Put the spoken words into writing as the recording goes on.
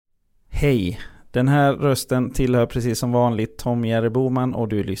Hej, den här rösten tillhör precis som vanligt Tom Jerry Boman och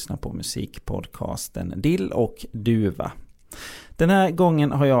du lyssnar på musikpodcasten Dill och Duva. Den här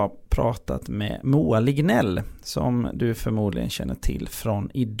gången har jag pratat med Moa Lignell som du förmodligen känner till från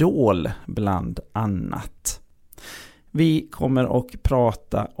Idol bland annat. Vi kommer att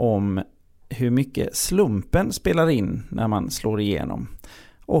prata om hur mycket slumpen spelar in när man slår igenom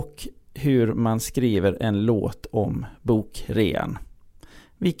och hur man skriver en låt om bokrean.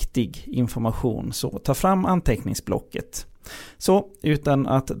 Viktig information, så ta fram anteckningsblocket. Så utan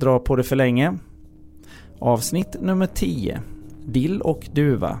att dra på det för länge, avsnitt nummer 10, Dill och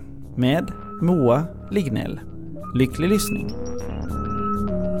Duva med Moa Lignell. Lycklig lyssning!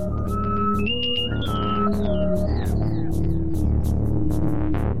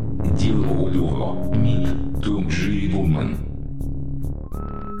 Dill och Duva med Tom Jerry Boman.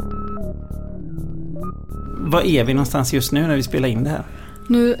 Var är vi någonstans just nu när vi spelar in det här?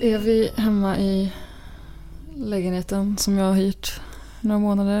 Nu är vi hemma i lägenheten som jag har hyrt några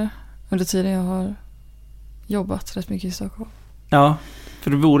månader under tiden jag har jobbat rätt mycket i Stockholm. Ja,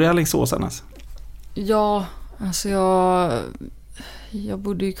 för du bor i Alingsås annars? Ja, alltså jag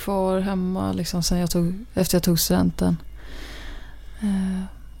bodde ju kvar hemma liksom efter jag tog studenten.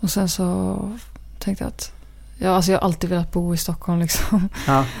 Och sen så tänkte jag att jag har alltid velat bo i Stockholm liksom.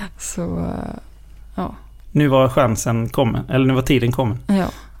 Ja. Så ja. Nu var chansen kommen, eller nu var tiden kommen. Ja.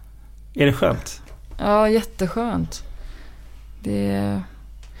 Är det skönt? Ja, jätteskönt. Det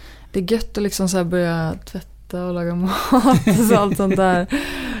är gött att liksom så här börja tvätta och laga mat och allt sånt där.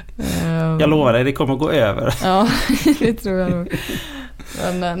 Jag lovar dig, det kommer att gå över. Ja, det tror jag nog.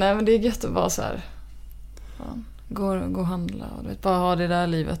 Men det är gött att bara så här gå och handla och bara ha det där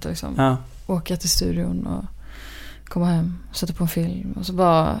livet och liksom. Ja. Åka till studion och komma hem, sätta på en film och så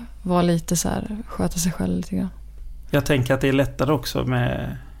bara vara lite så här, sköta sig själv lite grann. Jag tänker att det är lättare också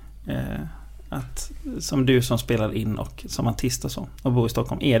med att som du som spelar in och som artist och så och bor i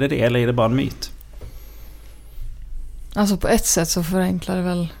Stockholm. Är det eller är det bara en myt? Alltså på ett sätt så förenklar det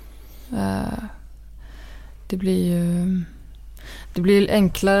väl. Det blir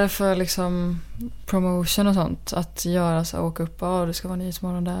enklare för liksom promotion och sånt att göra så, åka upp och det ska vara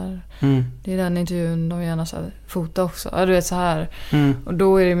Nyhetsmorgon där. Det är den intervjun de gärna så här, fota också. Ja, du vet så här. Och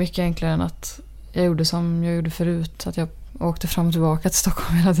då är det mycket enklare än att jag gjorde som jag gjorde förut, att jag åkte fram och tillbaka till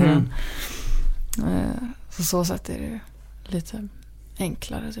Stockholm hela tiden. Så sätt är det lite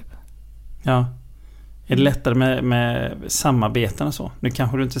enklare typ. Ja. Är det lättare med samarbeten och så? Nu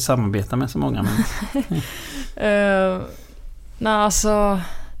kanske du inte samarbetar med så många men... Nej, alltså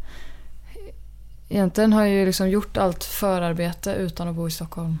egentligen har jag ju liksom gjort allt förarbete utan att bo i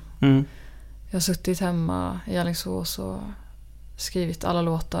Stockholm. Jag har suttit hemma i Alingsås och skrivit alla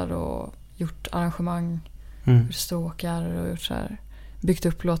låtar och gjort arrangemang, gjort stråkar och gjort så här, byggt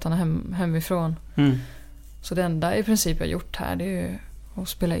upp låtarna hemifrån. Så det enda i princip jag har gjort här, det är ju att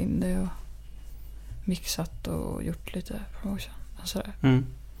spela in det och mixat och gjort lite promotion och sådär.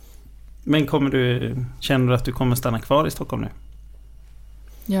 Men känner du att du kommer stanna kvar i Stockholm nu?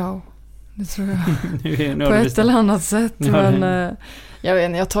 Ja, det tror jag. nu på ett eller annat sätt. Men jag vet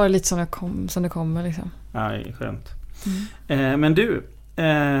inte, jag tar det lite som det kommer liksom. Ja, det är skönt. Men du,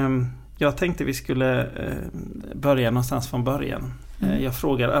 jag tänkte vi skulle börja någonstans från början. Jag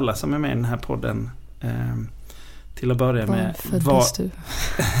frågar alla som är med i den här podden till att börja med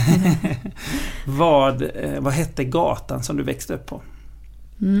vad hette gatan som du växte upp på?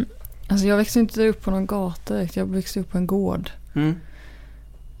 Alltså jag växte inte upp på någon gata, jag växte upp på en gård.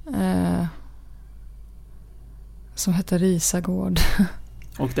 Som heter Risagård.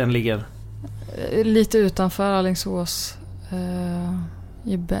 Och den ligger? Lite utanför Alingsås,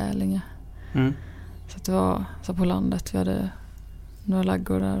 i Bälinge. Så att det var så på landet. Vi hade några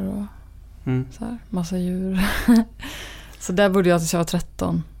laggårdar och så här, massa djur. Så där bodde jag tills jag var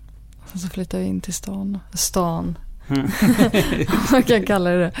 13. Och så flyttade vi in till stan. Man kan kalla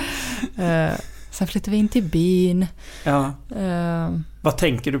det. Sen flyttade vi in till byn. Ja. Vad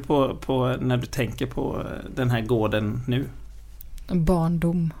tänker du på när du tänker på den här gården nu?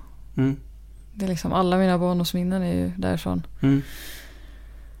 Barndom. Det är liksom alla mina barndomsminnen är ju därifrån.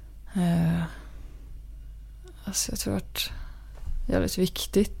 Alltså jag tror att det är väldigt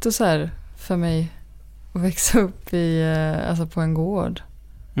viktigt och så här för mig att växa upp alltså på en gård.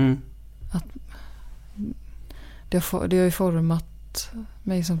 Att det har ju format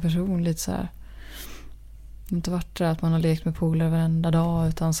mig som person lite så här. Det har inte varit det att man har lekt med polare varenda dag,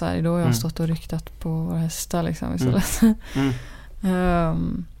 utan så här, då har jag stått och ryktat på våra hästar liksom istället.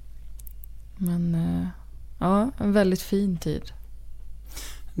 Men ja, en väldigt fin tid.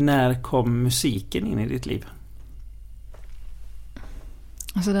 När kom musiken in i ditt liv?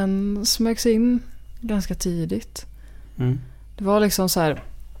 Alltså den smögs in ganska tidigt. Det var liksom så här,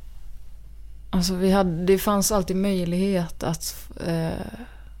 alltså det fanns alltid möjlighet att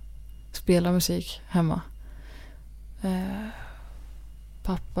spela musik hemma.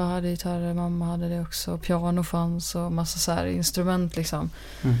 Pappa hade gitarr, mamma hade det också, piano fanns och massa så här instrument liksom.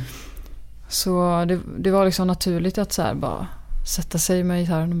 Så det var liksom naturligt att så här bara sätta sig med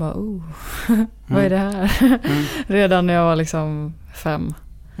gitarren och bara vad är det här? Redan när jag var liksom 5.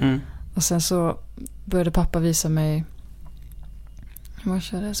 Och sen så började pappa visa mig hur man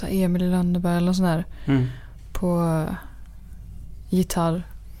körde så här Emil i Lönneberg eller sån där på gitarr,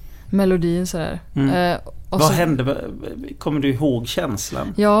 melodin så där. Vad hände? Kommer du ihåg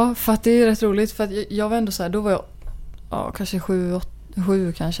känslan? Ja, för att det är rätt roligt, för att jag var ändå så här, då var jag kanske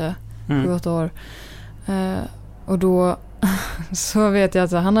 7-8 år. Och då så vet jag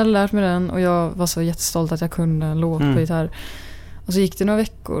att han hade lärt mig den och jag var så jättestolt att jag kunde en låt på gitarr. Och så gick det några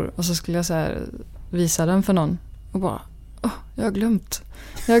veckor och så skulle jag så här visa den för någon och bara jag har glömt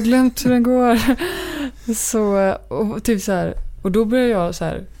hur den går. Så och typ så här, och då började jag så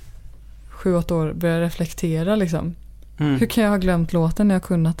här 7-8 år börja reflektera liksom. Hur kan jag ha glömt låten när jag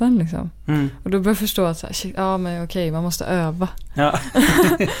kunnat den liksom? Och då började jag förstå att så här, men okej, man måste öva. Ja.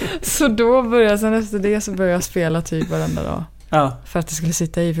 Så då började sen efter det så började jag spela typ varenda dag. Ja. För att det skulle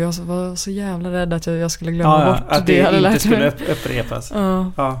sitta i, för jag var så jävla rädd att jag skulle glömma bort att det hade inte skulle upprepas.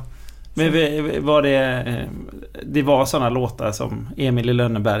 Ja. Men var det var sådana låtar som Emil i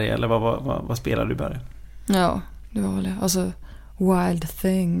Lönneberg eller vad spelade du bara? Ja, det var väl det. Alltså Wild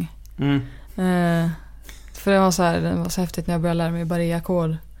Thing. För det var så här, det var så häftigt när jag började lära mig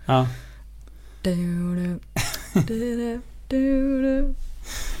barré-ackord. Ja.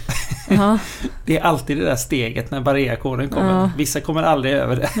 Ja. Det är alltid det där steget när barré-ackorden kommer. Ja. Vissa kommer aldrig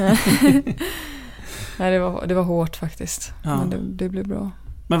över det. Nej, det var hårt faktiskt. Ja. Men det blev bra.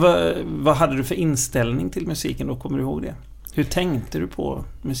 Men vad hade du för inställning till musiken då? Kommer du ihåg det? Hur tänkte du på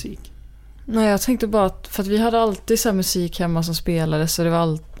musik? Nej, jag tänkte bara att, för att vi hade alltid så här musik hemma som spelades, så det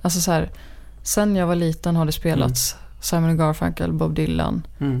var alltså så här, sen jag var liten har det spelats Simon & Garfunkel, Bob Dylan,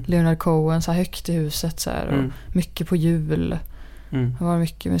 Leonard Cohen så här högt i huset så här, och mycket på jul. Det var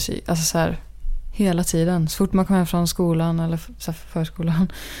mycket musik, alltså så här hela tiden. Så fort man kom hem från skolan eller så här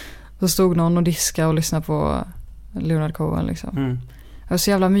förskolan så stod någon och diskade och lyssnade på Leonard Cohen liksom. Jag var så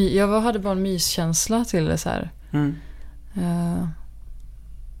jävla jag hade bara en myskänsla till det så här.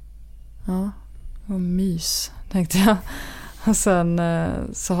 Ja, och mys tänkte jag. Och sen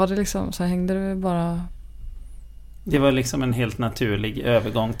så har det liksom, så hängde det bara. Det var liksom en helt naturlig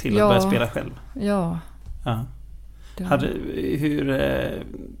övergång till att börja spela själv. Ja. Hur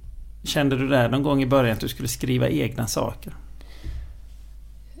kände du där någon gång i början att du skulle skriva egna saker?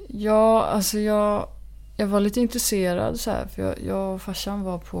 Ja, alltså jag var lite intresserad så här, för jag och farsan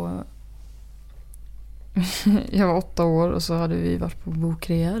var på jag var 8 år och så hade vi varit på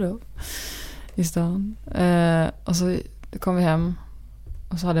bokrea då i stan. Och så kom vi hem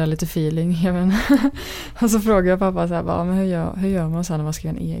och så hade jag lite feeling. Och så frågade jag pappa så här, men hur gör man så här när man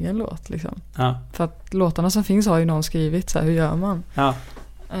skriver en egen låt liksom? Ja. För att låtarna som finns har ju någon skrivit så här, hur gör man? Ja.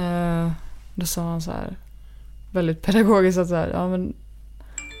 Då sa han så här väldigt pedagogiskt att så här, men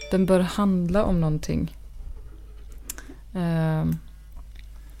den bör handla om någonting.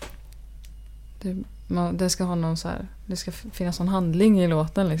 Det ska ha någon så här, det ska finnas någon handling i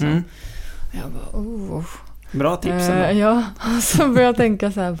låten liksom. Jag bara, bra tips. Ja, och så började jag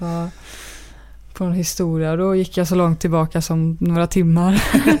tänka så här på en historia. Och då gick jag så långt tillbaka som några timmar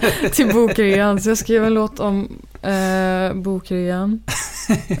till bokrean. Så jag skrev en låt om bokrean.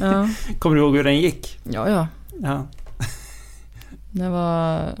 Ja. Kommer du ihåg hur den gick? Ja.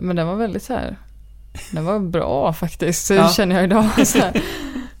 Men den var väldigt så här. Den var bra faktiskt. Så känner jag idag så här.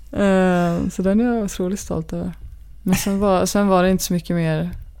 Så den är jag otroligt stolt över. Men sen var det inte så mycket mer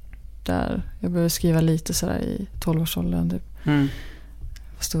där. Jag började skriva lite sådär i 12-årsåldern typ.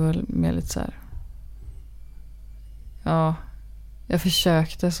 Fast det var mer lite såhär. Ja, jag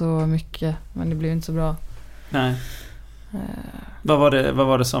försökte så mycket, men det blev inte så bra. Nej. Vad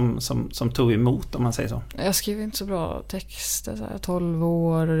var det som tog emot, om man säger så? Jag skrev inte så bra texter såhär, 12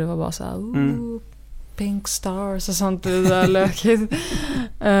 år och det var bara såhär Pink Stars och sånt där lökigt.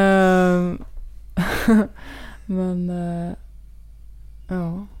 Men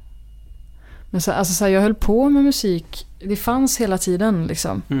ja. Men så, alltså, så här, jag höll på med musik. Det fanns hela tiden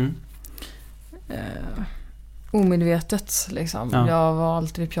liksom. Omedvetet liksom. Ja. Jag var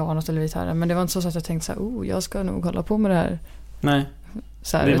alltid vid pianot eller gitarren. Men det var inte så att jag tänkte så här, jag ska nog hålla på med det här. Nej.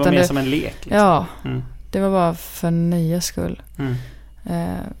 Så här, det var mer som en lek liksom. Ja. Det var bara för nöjes skull.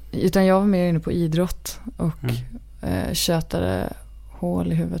 Utan jag var mer inne på idrott och tjötade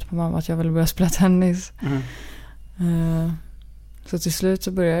hål i huvudet på mamma att jag ville börja spela tennis. Så till slut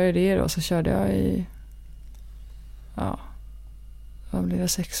så började jag det då. Så körde jag i vad blir det,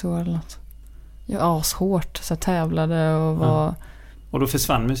 6 år eller något. Jag var ashårt, så jag tävlade och var... Och då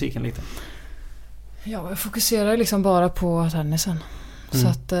försvann musiken lite? Ja, jag fokuserade liksom bara på tennisen. Så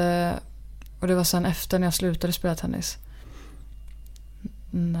att, och det var sen efter när jag slutade spela tennis.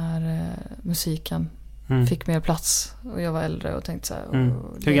 När musiken fick mer plats och jag var äldre och tänkte så här.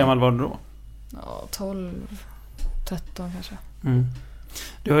 Hur gammal var du då? Ja, 12, 13 kanske.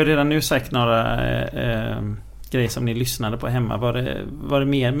 Du har ju redan nu sagt några grejer som ni lyssnade på hemma. Var det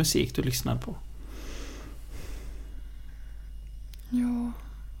mer musik du lyssnade på? Ja,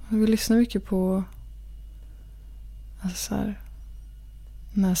 vi lyssnar mycket på alltså så här,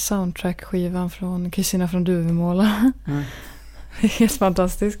 den här soundtrack-skivan från Kristina från Duvemåla. Det är helt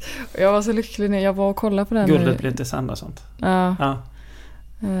fantastiskt. Jag var så lycklig när jag var och kollade på den. Guldet blev till sand och sånt. Ja.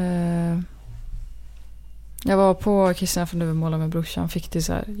 Jag var på Kristina från Duvemåla med brorsan. Fick det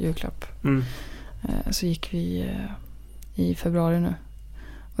så här julklapp. Så gick vi i februari nu.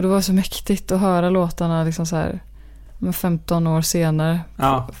 Och det var så mäktigt att höra låtarna liksom så här 15 år senare.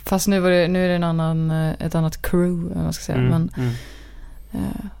 Ja. Fast nu är det ett annat crew, om man ska säga. Men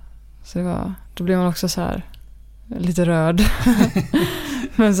så då blev man också så här lite rörd.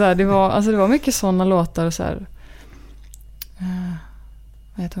 Men så här, det var mycket såna låtar och så här.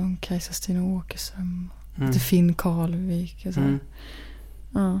 Vad heter hon? Kajsa Stina Åkerström. Lite Finn Karlvik och så här.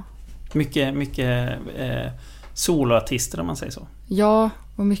 Ja. Mycket soloartister, om man säger så. Ja,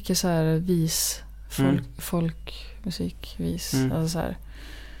 och mycket så här folkmusik, alltså så här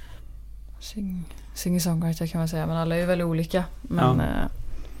singer-songwriter kan man säga, men alla är ju väldigt olika. Men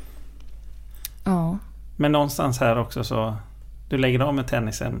Men någonstans här också så du lägger av med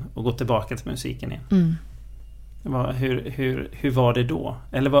tennisen och går tillbaka till musiken igen. Hur var det då?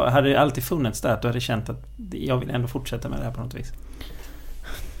 Eller hade det alltid funnits där att du hade känt att jag vill ändå fortsätta med det här på något vis?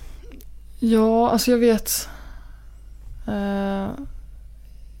 Ja, alltså jag vet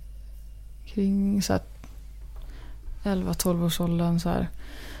kring så här 11-12 års åldern så här.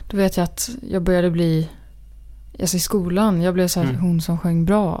 Då vet jag att jag började bli alltså i skolan, jag blev så här hon som sjöng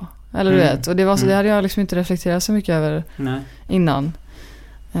bra. Eller du vet, och det var så det hade jag liksom inte reflekterat så mycket över innan.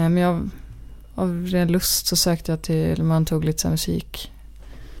 Men jag av ren lust så sökte jag till, man tog lite så här musik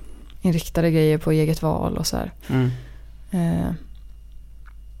inriktade grejer på eget val och så här.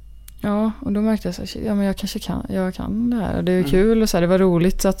 Ja, och då märkte jag så här, men jag kan det här. Och det är kul och så här, det var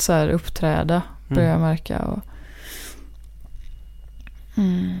roligt att så här uppträda, började jag märka och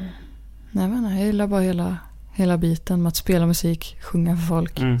jag gillar bara hela biten med att spela musik, sjunga för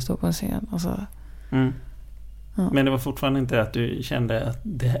folk, stå på en scen och så. Ja. Men det var fortfarande inte att du kände att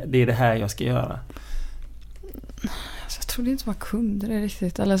det är det här jag ska göra? Alltså, jag trodde inte man kunde det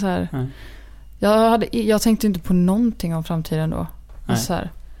riktigt. Eller så här, jag tänkte inte på någonting om framtiden då. Alltså, så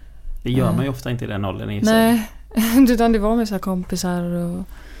här, det gör man ju ofta inte i den åldern i sig. Nej, utan det var med så här kompisar och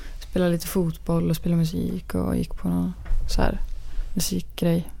spela lite fotboll och spela musik och gick på någon så här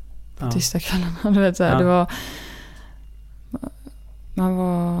musikgrej på tisdagskvällarna. Du vet, så här, det var man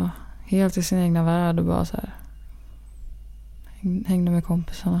var helt i sin egna värld och bara så här hängde med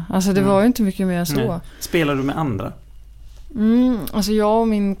kompisarna. Alltså det var ju inte mycket mer så. Nej. Spelar du med andra? Alltså jag och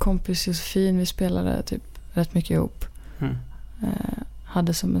min kompis Josefin, vi spelade typ rätt mycket ihop.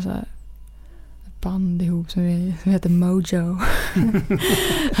 Hade som en så här ett band ihop som heter Mojo.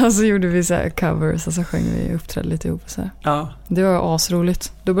 Och så gjorde vi så här covers och så sjöng vi, uppträdde lite ihop och så här. Ja. Det var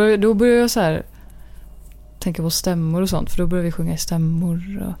asroligt. Då började jag så här tänka på stämmor och sånt, för då började vi sjunga i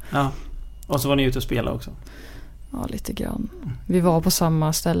stämmor och så var ni ute och spela också? Ja, lite grann. Vi var på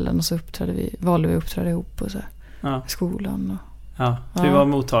samma ställen och så valde vi uppträda ihop och så här, i skolan och, hur var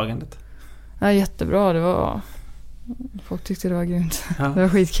mottagandet? Ja, jättebra, det var folk tyckte det var grymt. Det var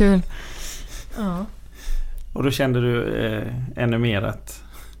skitkul. Ja. Och då kände du ännu mer att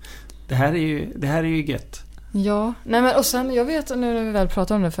det här är ju gött. Ja, nej men och sen jag vet nu när vi väl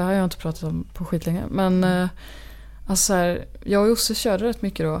pratar om det, för jag har jag inte pratat om på skitlänge, men alltså här, jag och Josse körde rätt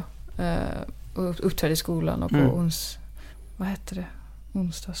mycket då och uppträdde i skolan och på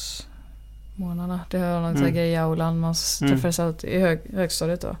onsdagsmånaderna. Det har någon sån här grej i aulan, man träffades alltid i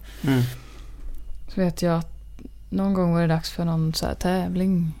högstadiet då. Så vet jag att någon gång var det dags för någon så här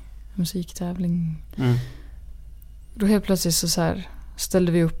musiktävling. Då helt plötsligt så här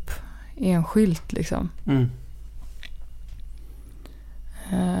ställde vi upp enskilt liksom.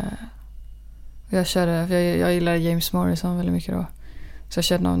 Jag körde, för jag gillar James Morrison väldigt mycket då. Så jag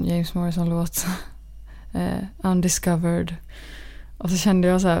körde någon James Morrison-låt. Undiscovered. Och så kände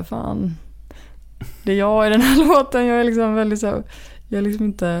jag så här, fan, det är jag i den här låten. Jag är liksom väldigt så här, jag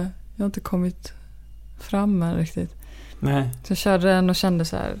har inte kommit fram än riktigt. Nej. Så jag körde den och kände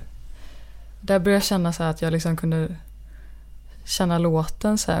så här. Där började jag känna så här att jag liksom kunde känna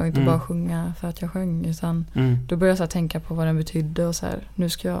låten så här och inte bara sjunga för att jag sjöng, utan då började jag så här tänka på vad den betydde och så här, nu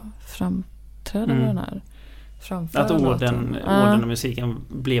ska jag framträda med den här. Att orden och musiken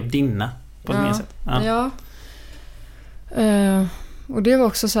blev dina på ett sätt. Ja. Och det var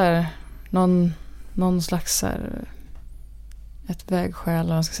också så här någon slags så här, ett vägskäl eller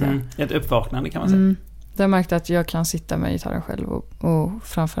vad man ska säga. Ett uppvaknande kan man säga. Där jag märkte att jag kan sitta med gitarren själv och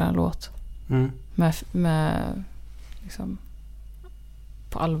framföra en låt. Med liksom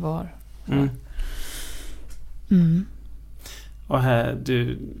på allvar. Och här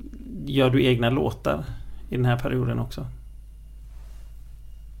gör du egna låtar i den här perioden också?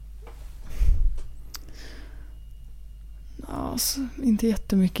 Alltså, inte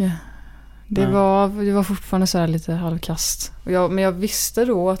jättemycket. Det var fortfarande så här lite halvkast. Men jag visste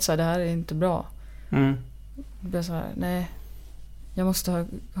då att så här, det här är inte bra. Det blev så här, nej. Jag måste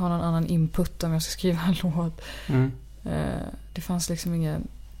ha någon annan input om jag ska skriva en låt. Det fanns liksom ingen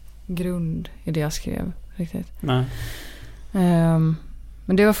grund i det jag skrev riktigt. Nej.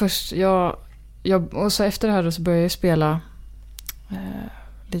 Men det var först och så efter det här då så började jag spela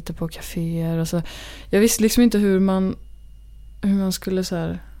lite på kaféer och så. Jag visste liksom inte hur man skulle så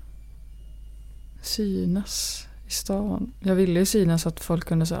här synas i stan. Jag ville ju synas så att folk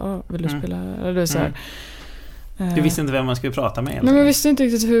kunde säga, vill du spela här? Eller så här. Du visste inte vem man skulle prata med? Nej, men jag visste inte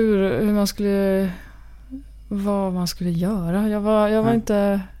riktigt hur man skulle, vad man skulle göra. Jag var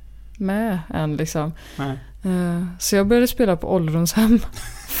inte med än liksom. Nej. Så jag började spela på ålderdomshem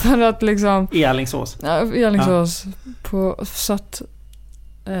för att liksom i Alingsås. Ja, i Alingsås så att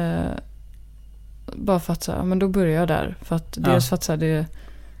bara för att så här, men då börjar jag där för att dels för att så här, det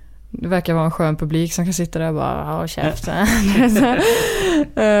verkar vara en skön publik som kan sitta där och bara ha käften.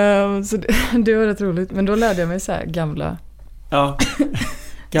 Så det var rätt roligt. Men då lärde jag mig så här gamla så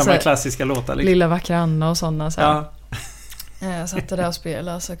här, klassiska låtar liksom. Lilla vackra Anna och sådana så här. Jag satt där och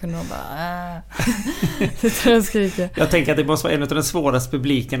spelade så kunde man bara sitta och skrika. Jag tänker att det måste vara en av de svåraste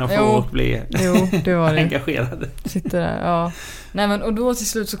publiken att få bli det var det. engagerade. Sitter där, ja. Nej, men, och då till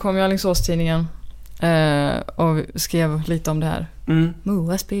slut så kom ju Alingsås-tidningen och skrev lite om det här.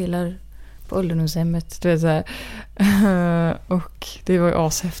 Moa spelar på ålderdomshemmet, du vet så här. Och det var ju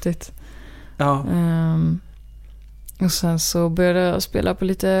ashäftigt. Ja. Och sen så började jag spela på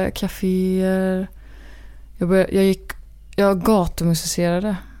lite kaféer. Jag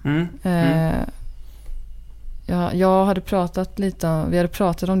gatumusicerade. Jag hade pratat lite vi hade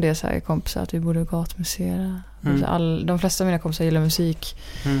pratat om det så här, kompisar, att vi borde gatumusera. De flesta av mina kompisar gillar musik.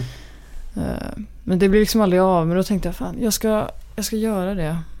 Men det blev liksom aldrig av. Men då tänkte jag, fan, jag ska göra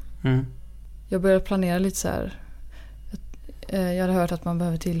det. Jag började planera lite så här. Jag hade hört att man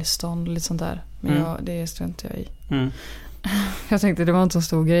behöver tillstånd och lite sånt där. Men det struntar jag i. Jag tänkte det var inte så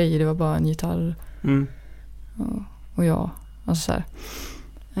stor grej. Det var bara en gitarr. Och jag. Alltså så här.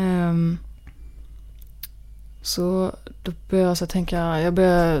 Så då började jag så tänka. Jag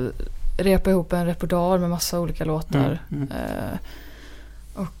började repa ihop en repertoar med massa olika låtar.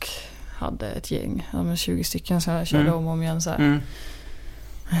 Och hade ett gäng. 20 stycken så jag körde om igen så här.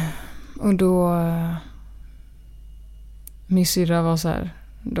 Och då min syrra var så här.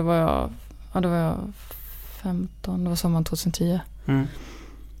 Då var jag 15. Det var sommaren 2010.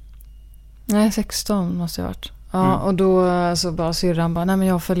 Nej, 16 måste jag ha varit. Ja, och då så bara syrran bara, nej men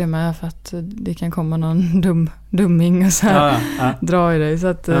jag följer med för att det kan komma någon dumming och så här dra i dig. Så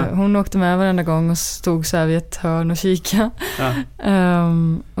att hon åkte med varenda gång och stod så här vid ett hörn och kika.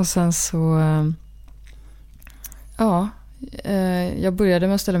 Och sen så jag började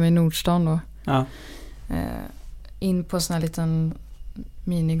med att ställa mig i Nordstan då. In på en sån här liten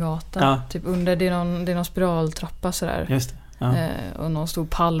minigata. Typ under, det är någon spiraltrappa så där. Just det. Och någon stor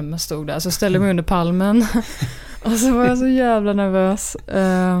palm stod där. Så ställde jag mig under palmen. Och så var jag så jävla nervös.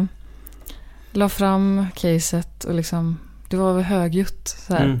 La fram caset och liksom, det var väl högljutt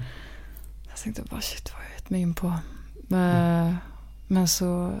så här. Jag tänkte bara, shit, vad jag gett mig in på. Men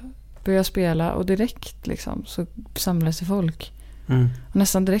så började jag spela och direkt liksom så samlades det folk. Och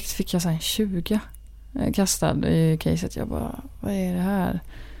nästan direkt fick jag så här 20 kastad i caset. Jag bara, vad är det här?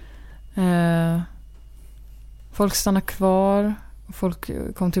 Folk stannade kvar och folk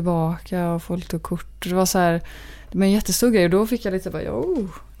kom tillbaka och folk tog kort. Det var så här, det var en jättestor grej och då fick jag lite bara,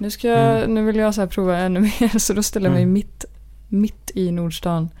 nu vill jag så här prova ännu mer. Så då ställde jag mig mitt i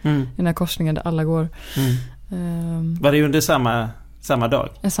Nordstan i den här korsningen där alla går. Var det under samma dag?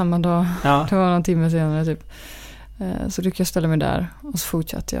 Samma dag. Ja. Det var någon timme senare typ. Så lyckades jag ställa mig där och så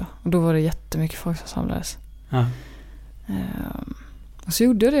fortsatte jag. Och då var det jättemycket folk som samlades. Och så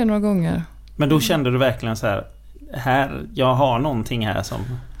gjorde jag det några gånger. Men då kände du verkligen så här, jag har någonting här som...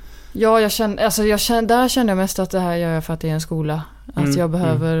 Ja, där kände jag mest att det här gör jag för att det är en skola. Att jag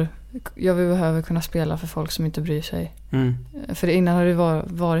behöver kunna spela för folk som inte bryr sig. För innan har det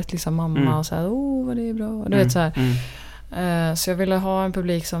varit liksom mamma och så här, vad det är bra. Du vet så här. Så jag ville ha en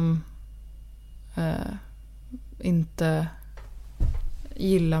publik som inte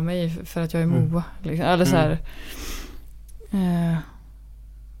gillar mig för att jag är Moa. Liksom. Eller så här...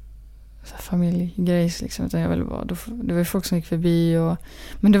 familjegrejs liksom, utan jag ville bara, det var ju folk som gick förbi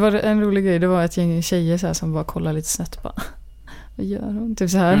men det var en rolig grej, det var ett gäng tjejer så här, som bara kollade lite snett bara, vad gör hon? Typ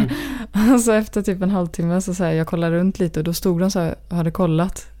så här. Och så efter typ en halvtimme så här, jag kollade runt lite och då stod de så här och hade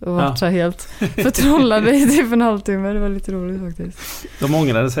kollat och var så här helt förtrollade i typ en halvtimme. Det var lite roligt faktiskt. De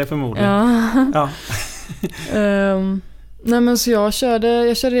ångrade sig förmodligen. Ja. Nej men så jag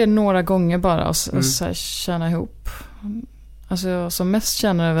körde det några gånger bara och så här, tjäna ihop. Alltså som mest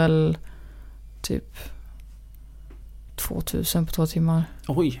tjänade jag väl typ 2000 på 2 timmar.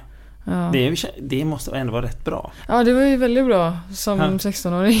 Oj. Ja. Det måste ändå vara rätt bra. Ja, det var ju väldigt bra som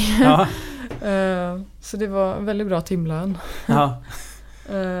 16-åring. Ja. Så det var en väldigt bra timlön. Ja.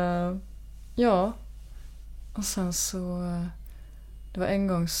 Ja. Och sen så det var en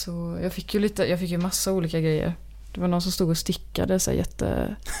gång så jag fick ju massa olika grejer. Det var någon som stod och stickade så här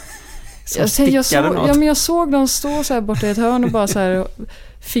jätte... Jag såg dem stå så här borta i ett hörn och bara så här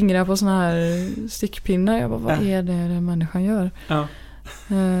fingrar på såna här stickpinnar. Jag bara, vad är det den människan gör? Ja.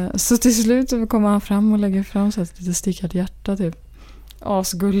 Så till slut så kommer han fram och lägger fram så ett lite stickat hjärta typ.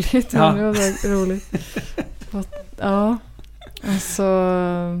 Asgulligt. Ja. Det var så roligt. Ja. Alltså,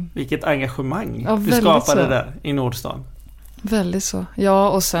 vilket engagemang du skapade där i Nordstan. Väldigt så. Ja,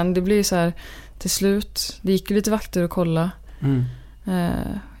 och sen det blir så här till slut, det gick ju lite vakter och kolla.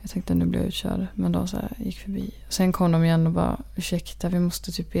 Jag tänkte nu blir jag utkörd, men de så här gick förbi. Sen kom de igen och bara, ursäkta, vi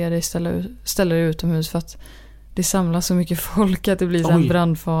måste typ be dig ställa dig utomhus för att det samlas så mycket folk att det blir så en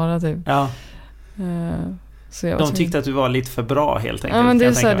brandfara typ. Ja. Så de tyckte att du var lite för bra helt enkelt. Ja, men det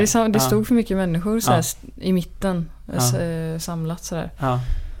är så här, det stod för mycket människor så här, i mitten samlat så där. Ja.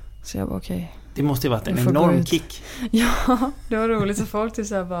 Så jag bara okej. Det måste ju varit en enorm kick. Ja, det var roligt så folk till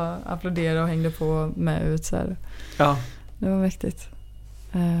så här bara applåderade och hängde på med ut så här. Ja. Det var mäktigt.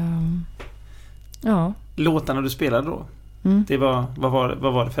 Ja. Låtarna du spelade då? Det var,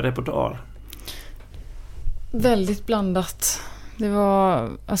 vad var det för repertoar? Väldigt blandat. Det var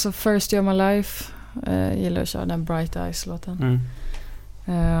alltså First Day of My Life. Gillar att köra den Bright Eyes-låten.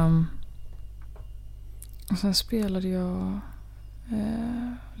 Och sen spelade jag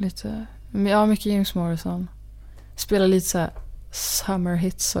lite, mycket James Morrison. Spelade lite så här summer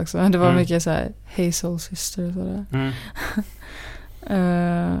hits också. Det var mycket så här Hey Soul Sister och sådär.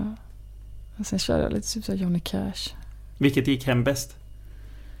 Och sen körde jag lite typ så här Johnny Cash. Vilket gick hem bäst?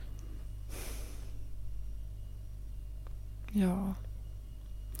 Ja,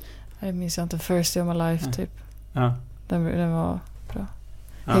 jag minns inte. First Day of My Life typ. Ja. Den var bra.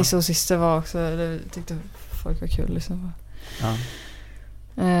 Ja. Hey Soul Sister var också, det tyckte folk var kul liksom. Ja.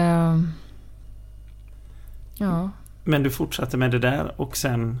 Ja. Men du fortsatte med det där och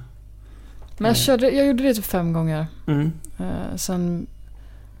sen... Men jag gjorde det typ 5 gånger. Sen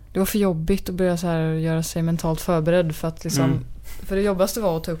det var för jobbigt att börja så här göra sig mentalt förberedd för att liksom, för det jobbigaste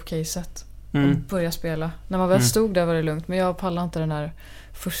var att ta upp caset och börja spela. När man väl stod där var det lugnt, men jag pallade inte den här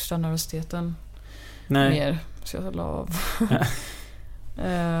första nervositeten mer, så jag la av.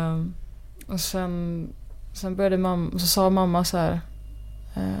 Och sen började mamma, så sa mamma så här,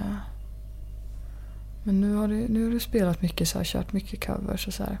 men nu har du spelat mycket så här, kört mycket covers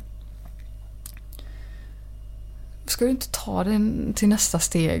och så här. Ska du inte ta den till nästa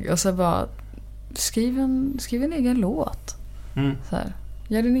steg och så bara skriv en egen låt. Så här,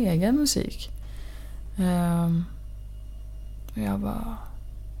 gör din egen musik. Och jag bara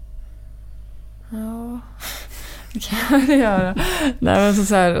ja, det kan jag göra. Nej, men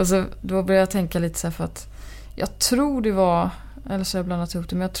så här, och så då började jag tänka lite så här, för att jag tror det var, eller så har jag blandat ihop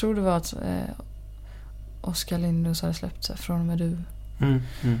det, men jag tror det var att Oskar Lindros hade släppt så här, Från och med du.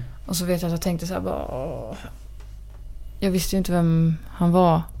 Och så vet jag att jag tänkte så här bara jag visste ju inte vem han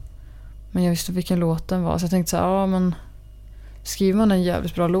var, men jag visste vilken låt den var, så jag tänkte så här, men skriver man en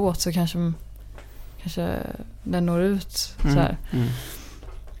jävligt bra låt så kanske den når ut så här.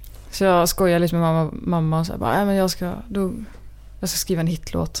 Så jag skojar lite med mamma och så här, bara, men jag ska skriva en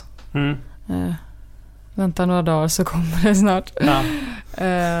hitlåt. Vänta några dagar så kommer det snart. Ja.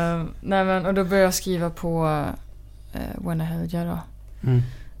 Nej, men, och då började jag skriva på When I Held You då.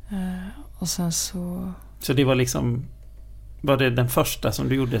 Och sen så det var liksom Var det den första som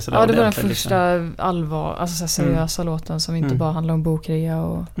du gjorde? Så där ja, det var den liksom? första allvar, alltså så här seriösa låten som inte bara handlar om bokrea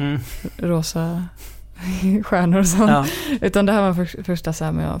och rosa stjärnor och sånt. Ja. Utan det här var första så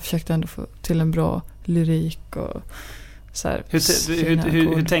här, men jag försökte ändå få till en bra lyrik och så här.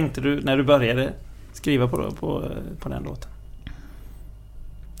 Hur tänkte du när du började skriva på den låten?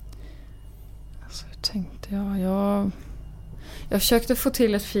 Alltså, hur tänkte jag? Jag försökte få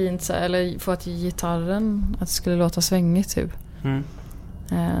till ett fint så här, eller få att gitarren att det skulle låta svängigt typ.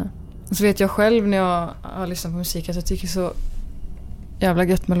 Så vet jag själv när jag har lyssnat på musik att jag tycker så jävla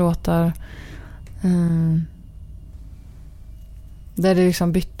gött med låtar där det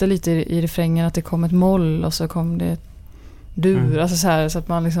liksom bytte lite i refrängen, att det kom ett moll och så kom det ett dur, alltså så att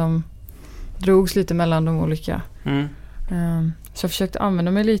man liksom drogs lite mellan de olika. Så jag försökte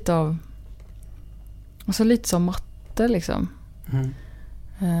använda mig lite av, alltså lite som matte liksom.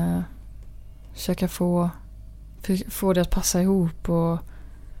 Försöka få det att passa ihop och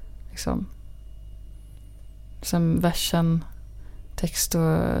liksom sen versen, text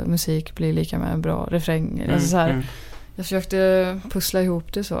och musik blir lika med en bra refräng. Alltså så här, jag försökte pussla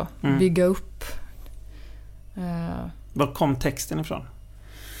ihop det så, bygga upp. Var kom texten ifrån?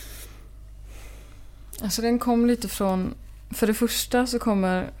 Alltså den kom lite från, för det första så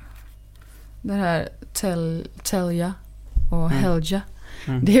kommer det här Telja och Helja.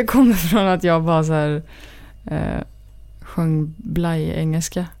 Det kommer från att jag bara så här sjöng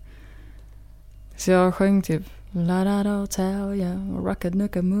blaj-engelska. Så jag sjöng typ la da da Telja rocket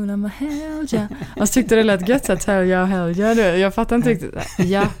nuka moona ma Helja. Jag tyckte det lät gött att Telja och Helja. Jag fattar inte riktigt.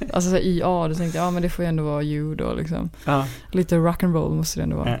 Ja, alltså så i A då tänkte jag men det får ju ändå vara you då liksom. Lite rock and roll måste det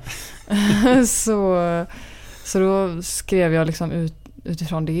ändå vara. Så då skrev jag liksom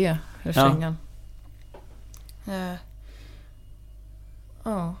utifrån det refrängen.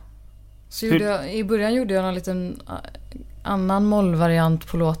 Så i början gjorde jag en liten annan mollvariant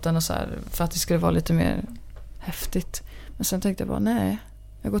på låten och så här, för att det skulle vara lite mer häftigt. Men sen tänkte jag bara nej,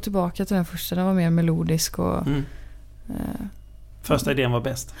 jag går tillbaka till den första. Den var mer melodisk och första idén var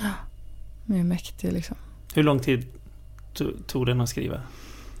bäst. Ja, mer mäktig liksom. Hur lång tid tog den att skriva?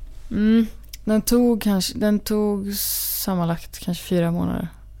 Den tog sammanlagt kanske 4 månader.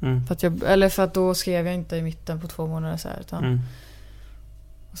 För att då skrev jag inte i mitten på 2 månader så här, utan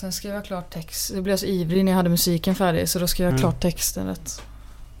och sen skrev jag klart text. Det blev så ivrig när jag hade musiken färdig, så då skrev jag klart texten rätt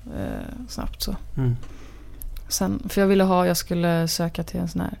snabbt så. Sen, för jag skulle söka till en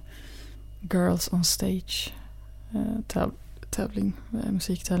sån här Girls on Stage tävling,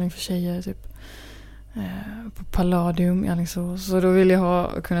 musiktävling för tjejer typ. På Palladium i Alingsås. Så då ville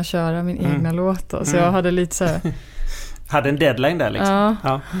jag kunna köra min egna låt då. Så jag hade lite så här hade en deadline där liksom.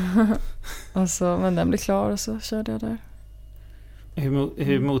 Ja. Alltså, men den blev klar och så körde jag där.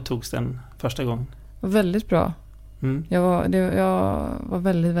 Hur mottogs den första gången? Väldigt bra. Jag var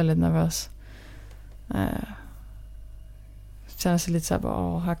väldigt, väldigt nervös. Kändes lite så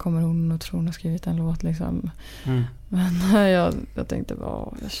här, här kommer hon och tror hon har skrivit en låt liksom. Men jag tänkte bara,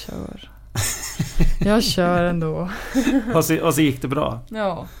 jag kör. Jag kör ändå. och så gick det bra?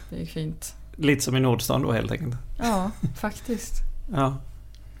 Ja, det gick fint. Lite som i Nordstan då helt enkelt. Ja, faktiskt. Ja.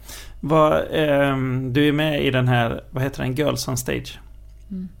 Du är med i den här, vad heter den? Girls on Stage.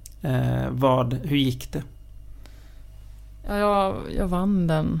 Hur gick det? Ja, jag vann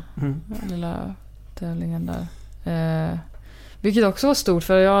den lilla tävlingen där. Vilket också var stort,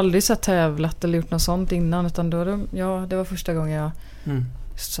 för jag har aldrig sett tävlat eller gjort något sånt innan, utan då det var första gången jag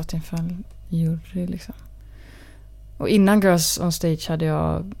satt inför en jury liksom. Och innan Girls on Stage hade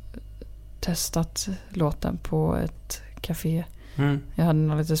jag testat låten på ett café. Jag hade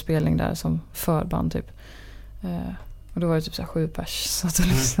någon liten spelning där som förband typ. Och då var det typ så här 7 pers satt och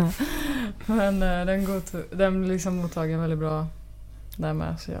lyssnade. Men den liksom mottagen väldigt bra där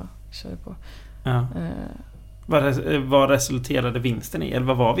med, så jag körde på. Ja. Vad resulterade vinsten i? Eller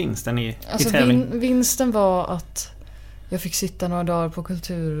vad var vinsten i tävling? Vinsten var att jag fick sitta några dagar på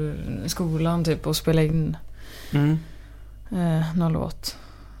kulturskolan typ och spela in någon låt.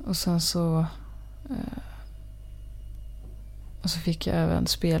 Och sen så fick jag även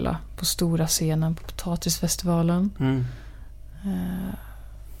spela på stora scenen på Potatisfestivalen.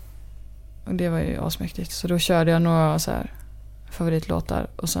 Och det var ju asmäktigt. Så då körde jag några så här favoritlåtar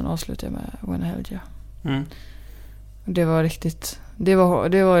och sen avslutade jag med When I Held You. Det var riktigt, det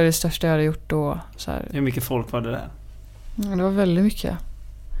var det största jag hade gjort då så här. Hur mycket folk var det där? Det var väldigt mycket.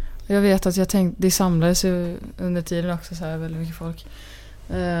 Jag vet att det samlades ju under tiden också så här, väldigt mycket folk.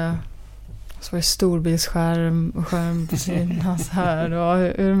 Så var det storbildsskärm och skärm på sidan så här. Det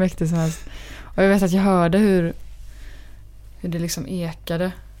var hur mäktigt som helst. Och jag vet att jag hörde hur det liksom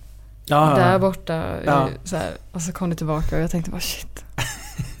ekade där borta. Ja. Så här, och så kom det tillbaka och jag tänkte bara shit.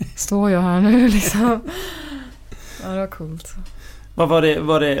 Står jag här nu liksom? Ja, det var coolt. Vad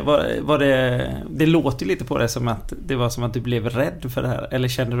var det? Det låter ju lite på det som att det var som att du blev rädd för det här. Eller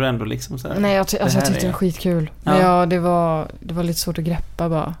kände du ändå liksom så här? Nej, jag tyckte det var skitkul. Ja. Men det var lite svårt att greppa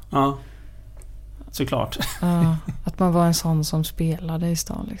bara. Ja, såklart. Att man var en sån som spelade i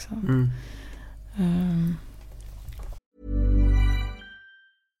stan liksom.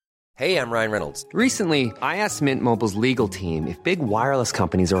 Hey, I'm Ryan Reynolds. Recently, I asked Mint Mobile's legal team if big wireless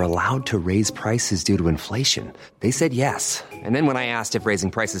companies are allowed to raise prices due to inflation. They said yes. And then when I asked if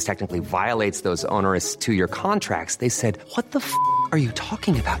raising prices technically violates those onerous 2-year contracts, they said, "What the f*** are you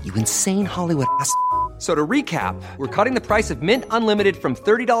talking about, you insane Hollywood ass?" So to recap, we're cutting the price of Mint Unlimited from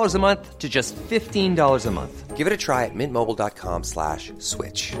 $30 a month to just $15 a month. Give it a try at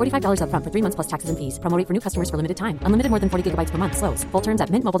mintmobile.com/switch. $45 up front for 3 months plus taxes and fees. Promo rate for new customers for limited time. Unlimited more than 40 gigabytes per month. Slows full terms at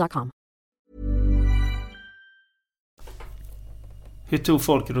mintmobile.com. Hur tog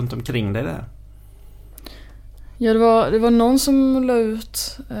folk runt omkring dig där? Ja, det var någon som la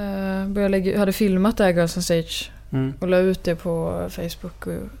ut, hade filmat det här Girls on Stage och la ut det på Facebook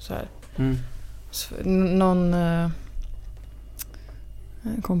och så här. Någon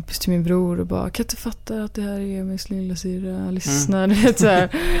kompis till min bror och bara, kan du fatta att det här är Emils lilla syrra, lyssna, vet så här.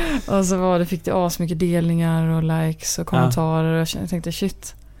 Och så fick det asmycket delningar och likes och kommentarer och jag tänkte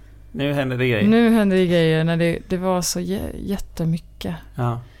shit. Nu händer det grejer när det var så jättemycket.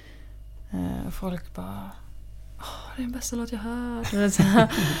 Ja. Folk bara, det är den bästa låt jag hört.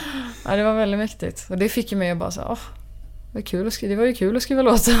 Ja, det var väldigt mäktigt. Och det fick ju mig att bara så det var ju kul att skriva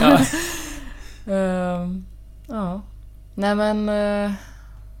låtar. Ja. Ja. Nej men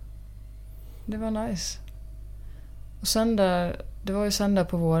det var nice. Och sen det var ju sen där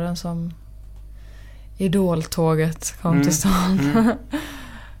på våren som Idoltåget kom till stan.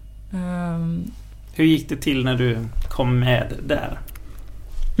 Hur gick det till när du kom med där?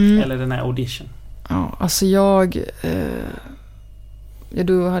 Eller den här audition? Ja, alltså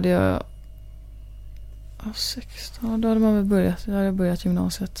då hade jag 16, då hade man väl börjat. Jag hade börjat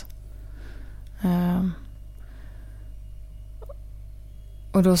gymnasiet.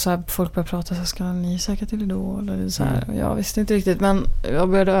 Och då så här, folk började prata så ska ni söka till Idol eller så här. Och jag visste inte riktigt, men jag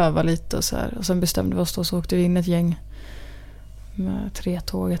började öva lite och så här. Och sen bestämde vi oss då, så åkte vi in ett gäng med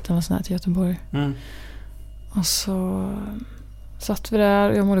 3-tåget eller sån här till Göteborg. Och så satt vi där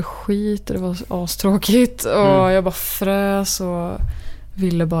och jag mådde skit och det var astråkigt och jag bara frös och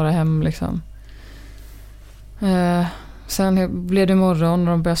ville bara hem liksom. Sen blev det morgon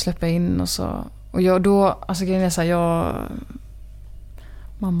och de började släppa in och så. Och jag då, alltså grejen är så här,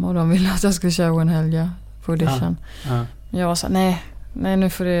 mamma och de ville att jag skulle köra en helg på audition. Jag var så här, nej nu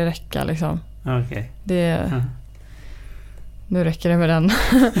får det räcka liksom. Nu räcker det med den.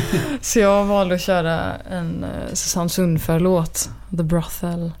 Så jag valde att köra en Susanne Sundför-låt, The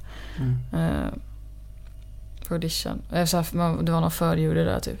Brothel, på audition. Det var någon förljud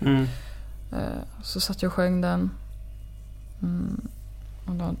där typ. Så satt jag och sjöng den.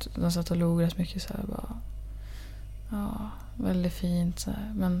 Och de satt och log rätt mycket så här bara. Ja, väldigt fint så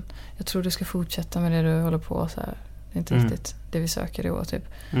här. Men jag tror du ska fortsätta med det du håller på så här. Det är inte riktigt det vi söker i år typ.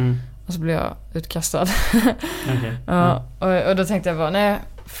 Och så blev jag utkastad. Ja, och då tänkte jag bara, nej,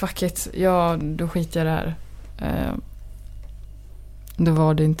 fuck it. Ja, då skiter jag det här. Då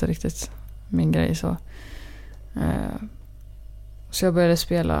var det inte riktigt min grej så. Så jag började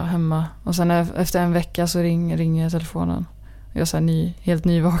spela hemma. Och sen efter en vecka så ringer jag telefonen. Jag är så här helt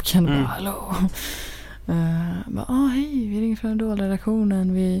nyvaken. Bara, hallå. Hej, vi ringer från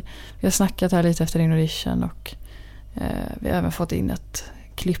Idol-redaktionen. Vi har snackat här lite efter din audition. Och vi har även fått in ett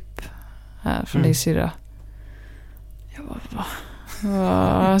klipp här från din syrra. Jag bara,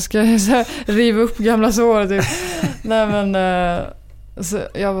 vad ska jag så här, riva upp gamla sår typ. Nej men så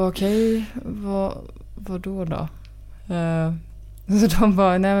jag var okej. Vad då? Så de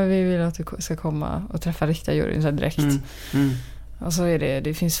bara, nej men vi vill att du ska komma och träffa riktiga juryn så här direkt. Och så är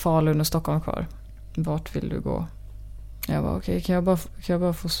det finns Falun och Stockholm kvar. Vart vill du gå? Jag bara okej, kan jag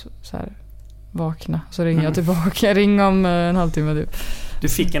bara få så här vakna? Så ringer jag tillbaka. Jag ringer om en halvtimme typ. Du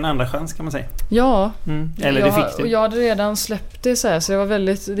fick en andra chans kan man säga. Ja. Eller det fick du. Och jag hade redan släppt det så här, så det var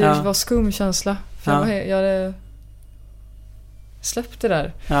väldigt, det var skum känsla. För jag hade släppt det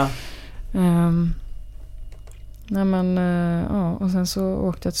där. Ja. Nej men och sen så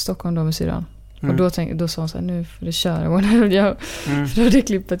åkte jag till Stockholm då med syrran. Och då sa hon så här, nu får du köra One Helg. För det var det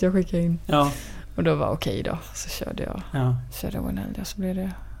klippet jag skickade in. Ja. Och då var okej då. Så körde jag One Helg. Så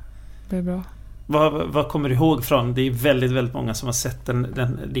blev det bra. Vad kommer du ihåg från? Det är väldigt, väldigt många som har sett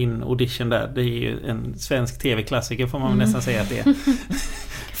din audition där. Det är ju en svensk tv-klassiker får man nästan säga att det är.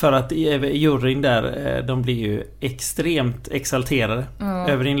 För att juryn där, de blir ju extremt exalterade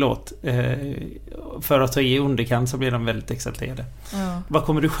över din låt. För att ta i underkant så blir de väldigt exalterade. Vad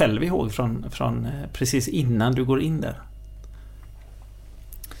kommer du själv ihåg från precis innan du går in där?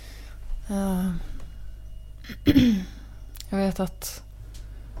 Jag vet att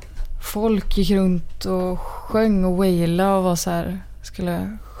folk gick runt och sjöng och wailade och var så här,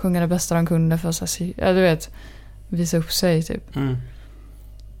 skulle sjunga det bästa de kunde för att så här, du vet, visa upp sig typ.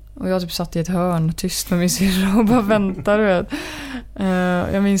 Och jag typ satt i ett hörn tyst med min syrra och bara väntade, du vet.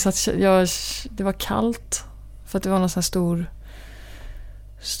 Jag minns att det var kallt för att det var någon sån här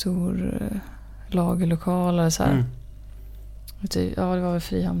stor lagerlokal eller så här. Ja, det var väl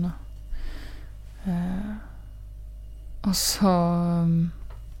Frihamna. Och så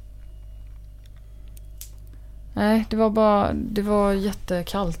nej, det var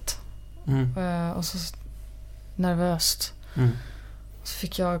jättekallt. Och så nervöst. Så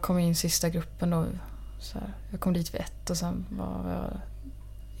fick jag komma in i sista gruppen då. Så här, jag kom dit vid 1 och sen var jag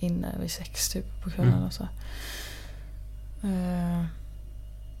inne vid 6 typ på kvällen och så.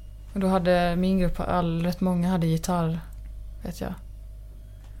 Och då hade min grupp, rätt många hade gitarr, vet jag.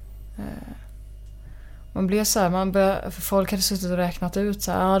 Man blev så här, för folk hade suttit och räknat ut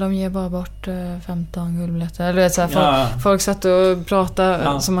så här, de ger bara bort 15 guldbiljetter. Eller vet, så här, folk satt och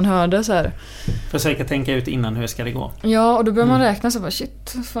pratade som man hörde så här. Försöka tänka ut innan hur ska det gå. Ja, och då börjar man räkna så bara,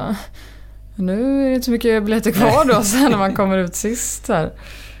 shit, fan. Nu är det inte så mycket biljetter kvar då sen när man kommer ut sist så här.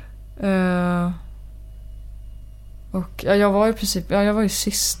 Och jag var i princip, jag var ju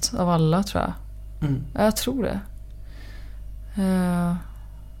sist av alla, tror jag. Jag tror det.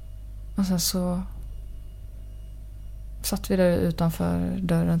 Och sen så satt vi där utanför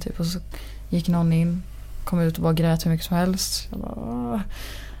dörren typ, och så gick någon in, kom ut och bara grät hur mycket som helst. Jag bara, åh.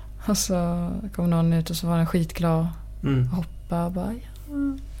 Och så kom någon ut och så var den skitglad och hoppade och bara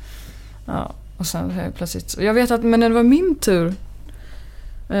ja. Och sen plötsligt, jag vet att, men när det var min tur,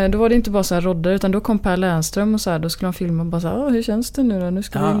 då var det inte bara så här roddar, utan då kom Per Lernström och så här, då skulle han filma och bara så här, hur känns det nu då? Nu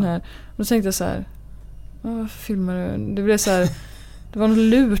ska vi in här. Och då tänkte jag så här, varför filmar du? Det blev så här, det var något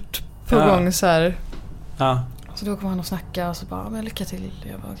lurt på gång så här. Så då kom han och snackade och så bara, men lycka till.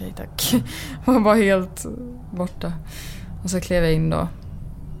 Jag bara, okej, tack. Jag var bara helt borta. Och så klev jag in då.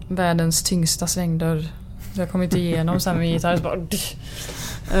 Världens tyngsta svängdörr. Jag kom inte igenom så här med gitarr. Så bara,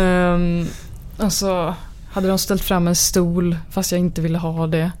 och så hade de ställt fram en stol fast jag inte ville ha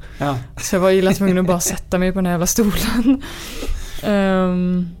det. Så jag var illa tvungen att bara sätta mig på den här jävla stolen.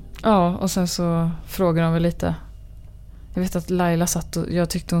 Och sen så frågade de väl lite. Jag vet att Laila satt och jag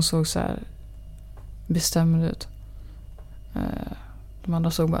tyckte hon såg så här bestämd ut. De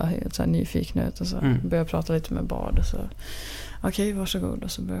andra såg bara helt så här nyfikna ut och så började jag prata lite med Bard och så okej, varsågod,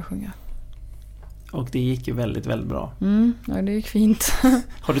 och så började jag sjunga. Och det gick ju väldigt, väldigt bra. Ja, det gick fint.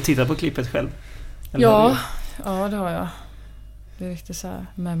 Har du tittat på klippet själv? Eller ja, det har jag. Det är riktigt så här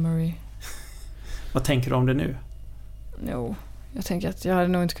memory. Vad tänker du om det nu? Jo, jag tänker att jag hade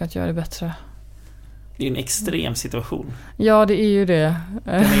nog inte kunnat göra det bättre. Det är en extrem situation. Ja, det är ju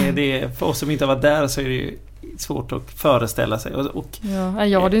det. För oss som inte har varit där så är det ju svårt att föreställa sig. Ja,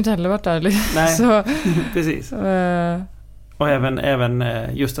 jag hade ju inte heller varit där. Nej, så, precis. Och även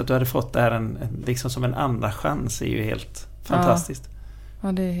just att du hade fått det här liksom som en andra chans är ju helt fantastiskt.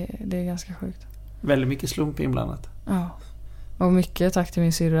 Ja, det är ganska sjukt. Väldigt mycket slump inblandat. Ja. Och mycket tack till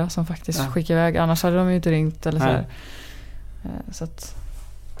min syrra som faktiskt skickade iväg. Annars hade de ju inte ringt eller så här. Så att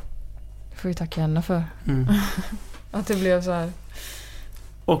får vi tacka henne för att det blev så här.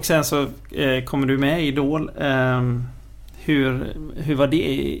 Och sen så kommer du med i Idol. Hur var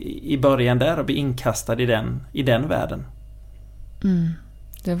det i början där att bli inkastad i den världen?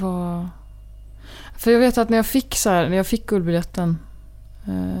 Det var, för jag vet att när jag fick guldbiljetten,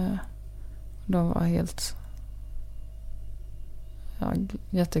 de var helt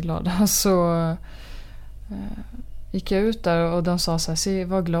jätteglada. Så gick jag ut där och de sa så här, se,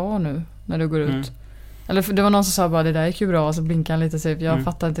 var glad nu när du går ut. Eller det var någon som sa bara, det där gick ju bra, och så blinkade han lite typ. Jag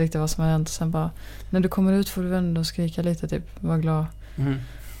fattade inte riktigt vad som hade hänt. Och sen bara, när du kommer ut får du vända och skrika lite typ, var glad.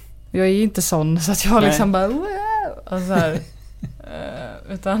 Jag är inte sån så att jag liksom bara och så här.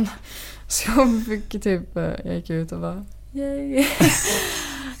 Utan så jag fick typ, jag gick ut och bara yay.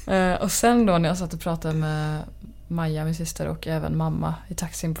 Och sen då när jag satt och pratade med Maja, min syster, och även mamma i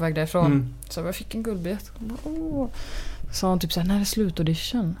taxin på väg därifrån, så jag fick en guldbiljett. Så sa hon typ såhär, när är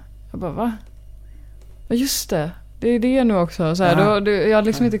slutaudition? Jag bara, va? Ja, just det. Det är det nu också. Så här, jag hade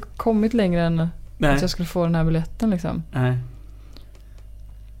liksom inte kommit längre än att jag skulle få den här biljetten liksom. Nej.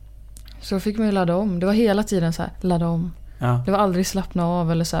 Så fick man ju ladda om. Det var hela tiden så här, ladda om. Ja. Det var aldrig slappna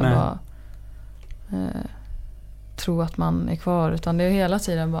av eller så här bara. tro att man är kvar, utan det är hela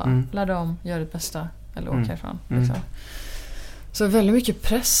tiden bara lär om, gör det bästa eller åk härifrån liksom. Så väldigt mycket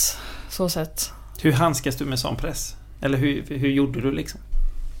press så sett. Hur handskas du med sån press? Eller hur gjorde du liksom?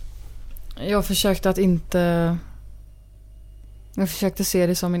 Jag försökte se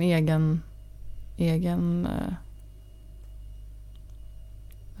det som min egen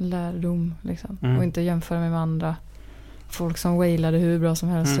lärdom liksom. Och inte jämföra mig med andra folk som wailade hur bra som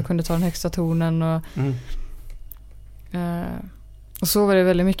helst och kunde ta den högsta tonen och så var det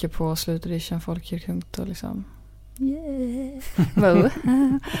väldigt mycket på slutaudition. Folk gick runt och liksom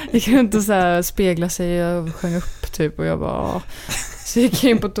gick runt och så här spegla sig och sjöng upp typ, och jag bara så gick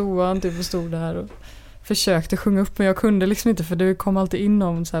jag in på toan typ och stod där och försökte sjunga upp, men jag kunde liksom inte, för det kom alltid in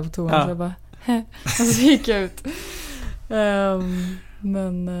någon så här på toan, så jag bara och så gick jag ut.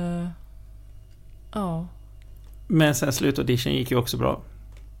 Men sen slutaudition gick ju också bra.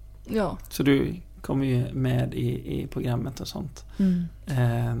 Ja. Så du kom ju med i programmet och sånt.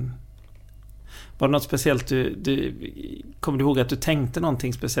 Var det något speciellt kommer du ihåg att du tänkte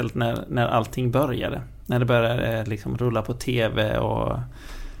någonting speciellt när allting började? När det började liksom rulla på tv och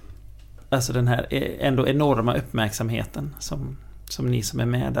alltså den här ändå enorma uppmärksamheten som ni som är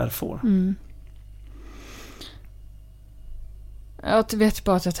med där får. Jag vet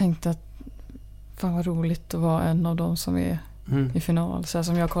bara att jag tänkte att fan vad roligt att vara en av dem som är i final. Så här,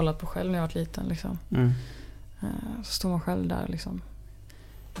 som jag har kollat på själv när jag var liten liksom. Så står man själv där liksom.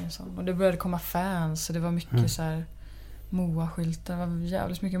 Och det började komma fans, och det var mycket så här Moa-skyltar. Det var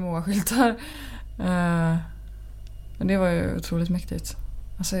jävligt mycket Moa-skyltar. Men det var ju otroligt mäktigt.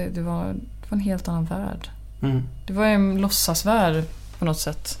 Alltså det var en helt annan värld. Det var en låtsasvärld på något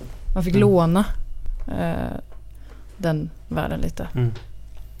sätt. Man fick låna den världen lite.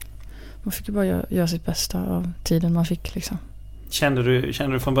 Man fick ju bara göra sitt bästa av tiden man fick liksom. Kände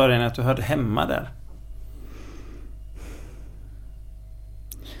du från början att du hörde hemma där?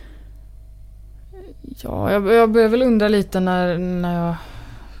 Ja, jag började väl undra lite när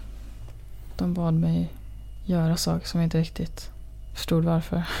de bad mig göra saker som jag inte riktigt förstod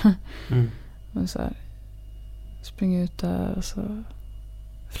varför. Men så här, springa ut där och så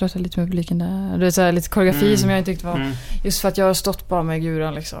flörta lite med publiken där. Det är så här, lite koreografi som jag inte riktigt var. Just för att jag har stått bara med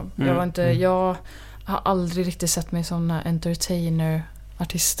guran liksom. Jag har aldrig riktigt sett mig som den här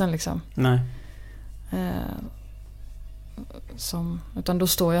entertainer-artisten liksom. Nej. Utan då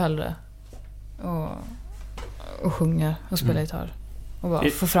står jag hellre och sjunger och spelar gitarr och bara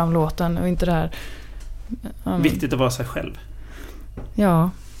få fram låten och inte det här. Viktigt att vara sig själv. Ja,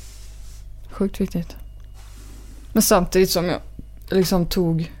 sjukt viktigt. Men samtidigt som jag liksom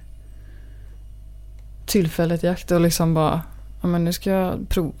tog tillfället i akt och liksom bara, ja men nu ska jag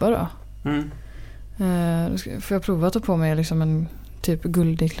prova då. Får jag prova att ta på mig liksom en typ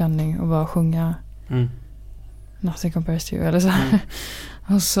guldig klänning och bara sjunga Nothing Compares to You eller så här.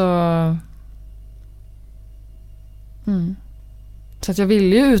 Och så så att jag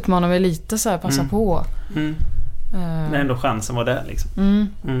ville ju utmana mig lite så här, passa på. Men ändå chansen var där liksom.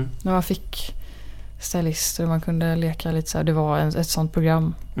 När man fick stylister och man kunde leka lite så här, det var ett sånt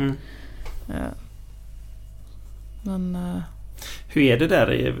program. Men hur är det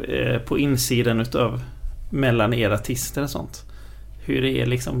där på insidan utav mellan er artister och sånt? Hur är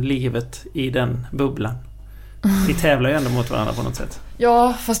liksom livet i den bubblan? Vi tävlar ju ändå mot varandra på något sätt.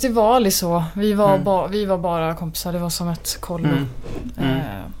 Ja, fast det var aldrig så. Vi var bara kompisar. Det var som ett kollo.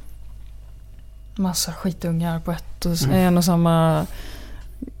 Massa skitungar på en och samma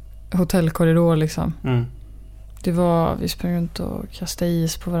hotellkorridor liksom. Det var, vi sprang runt och kastade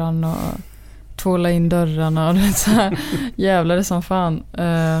is på varandra och tvåla in dörrarna och det så här jävlade som fan.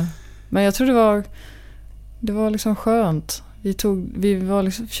 Men jag tror det var liksom skönt. Vi var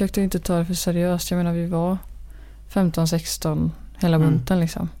liksom, försökte inte ta det för seriöst. Jag menar, vi var 15-16 hela bunten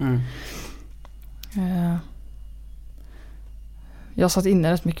liksom. Jag satt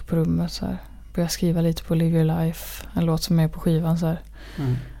inne rätt mycket på rummet så här. Började skriva lite på Live Your Life, en låt som är på skivan så här.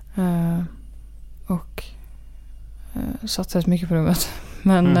 Och satt rätt mycket på rummet.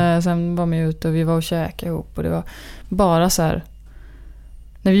 Men sen var vi ute och vi var och käkade ihop och det var bara så här,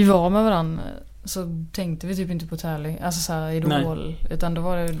 när vi var med varandra så tänkte vi typ inte på tävling, alltså så här idol, utan då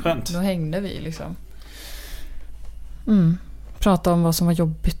var det skönt. Då hängde vi liksom. Prata om vad som var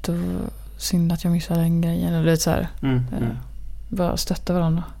jobbigt och synd att jag missade den grejen eller så här. Bara stötta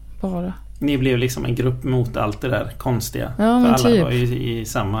varandra bara. Ni blev liksom en grupp mot allt det där konstiga. Ja, men för alla typ. var ju i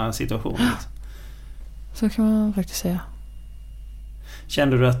samma situation. Så kan man faktiskt säga.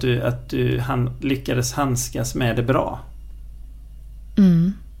 Kände du att du lyckades handskas med det bra?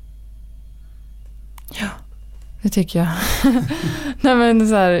 Ja, det tycker jag. Nej men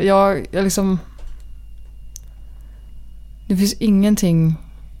så här, jag liksom Det finns ingenting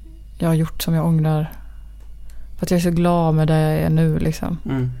jag har gjort som jag ångrar. För att jag är så glad med det jag är nu liksom.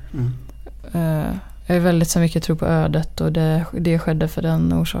 Jag är väldigt så mycket tro på ödet. Och det skedde för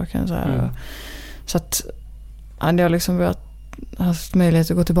den orsaken. Så att hade jag liksom haft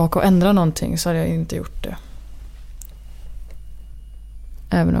möjlighet att gå tillbaka och ändra någonting, så hade jag inte gjort det.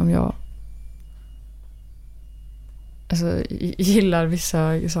 Även om jag gillar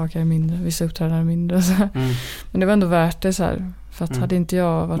vissa saker mindre, vissa uppträdanden mindre. Så. Men det var ändå värt det så här. För att hade inte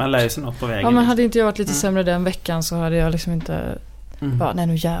jag varit... Man lär sig något på vägen. Ja, men hade inte jag varit lite sämre den veckan, så hade jag liksom inte bara, nej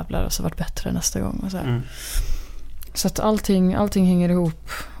nu jävlar, och så varit bättre nästa gång. Och så här. Så att allting hänger ihop.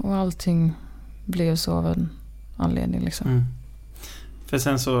 Och allting blev så av en anledning liksom. För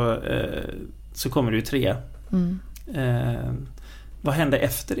sen så kommer du 3. Vad hände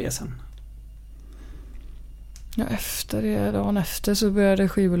efter det sen? Ja, dagen efter så började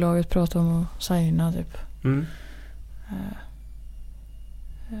skivbolaget prata om att signa typ.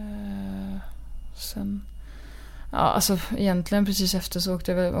 Sen alltså egentligen precis efter så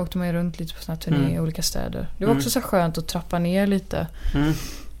åkte man runt lite på såna här turné i olika städer. Det var också så skönt att trappa ner lite.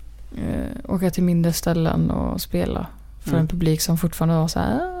 Åka till mindre ställen och spela för en publik som fortfarande var så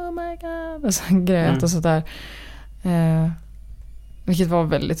här, oh my god, och så grät och så där. Vilket var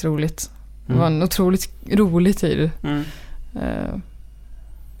väldigt roligt. Det var en otroligt rolig tid.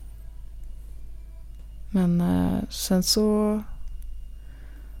 Men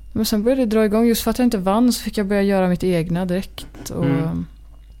sen började det dra igång. Just för att jag inte vann så fick jag börja göra mitt egna direkt. Och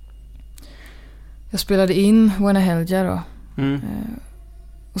jag spelade in Moa Lignell då.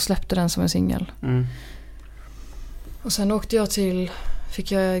 Och släppte den som en singel. Och sen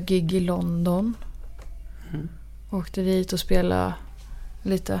fick jag gig i London. Åkte dit och spelade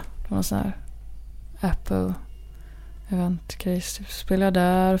lite på någon sån här Apple event case. Spelade jag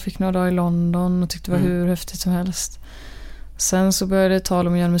där och fick några dagar i London och tyckte det var hur häftigt som helst. Sen så började jag tala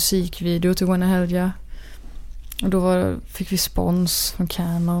om att göra en musikvideo till Moa Lignell. Och då fick vi spons från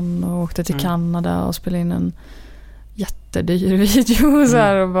Canon och åkte till Kanada och spelade in en jättedyr video så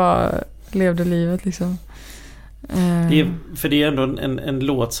här, och bara levde livet liksom. För det är ändå en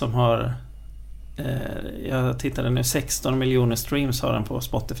låt som har jag tittade nu, 16 miljoner streams har den på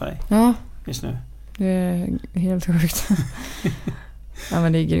Spotify. Ja. Just nu. Det är helt sjukt. Ja,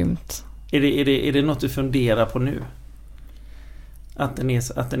 men det är grymt. Är det något du funderar på nu? Att den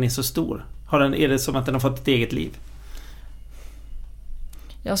är så stor? Är det som att den har fått ett eget liv?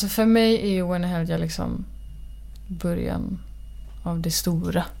 Ja, alltså för mig är ju Moa Lignell liksom början av det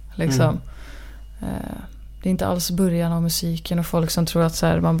stora liksom. Det är inte alls början av musiken och folk som tror att så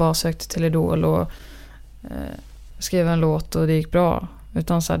här, man bara sökte till Idol och skrev en låt och det gick bra.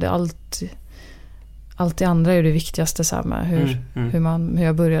 Utan så här, det är allt det andra är det viktigaste så här, med hur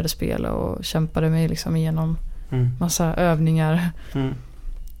jag började spela och kämpade mig liksom igenom massa övningar.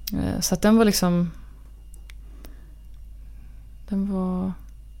 Så att den var liksom, vad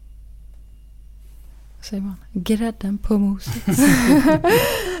säger man? Grädden på moset.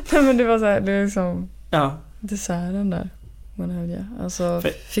 Nej, men det var så här, det är liksom desserten där. Alltså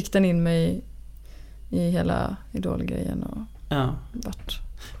fick den in mig i hela idolgrejen och vart.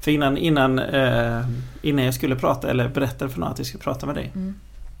 För innan jag skulle prata eller berätta för någon att jag skulle prata med dig.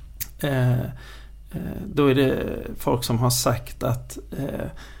 Då är det folk som har sagt att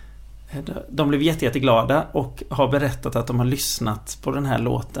de blev jätteglada och har berättat att de har lyssnat på den här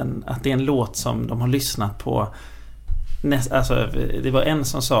låten, att det är en låt som de har lyssnat på alltså, det var en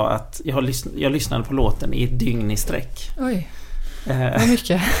som sa att jag lyssnade på låten i ett dygn i sträck. Oj, vad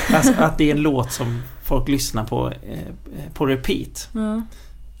mycket. Alltså, att det är en låt som folk lyssnar på repeat.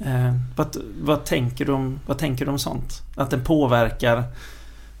 Vad tänker du om sånt? Att den påverkar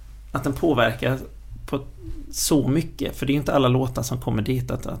på så mycket, för det är ju inte alla låtar som kommer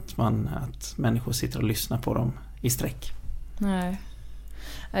dit att människor sitter och lyssnar på dem i sträck. Nej,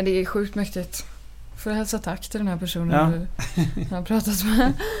 det är sjukt mäktigt. Får jag hälsa tack till den här personen du har pratat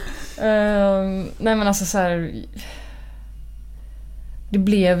med. Nej, men alltså så här, det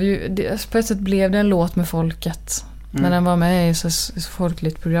blev ju på ett sätt blev det en låt med folket. När den var med i så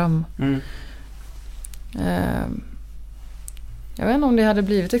folkligt program. Jag vet inte om det hade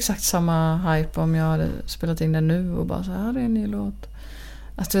blivit exakt samma hype om jag hade spelat in den nu och bara så här, det är en ny låt.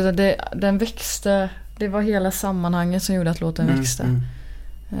 Alltså den växte. Det var hela sammanhanget som gjorde att låten växte.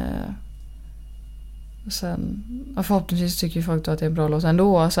 Och sen förhoppningsvis tycker ju folk då att det är en bra låt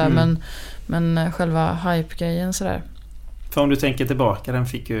ändå så här, men själva hype-grejen så där. För om du tänker tillbaka, den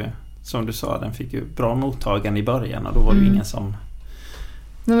fick ju, som du sa, den fick ju bra mottagande i början och då var det ju ingen som...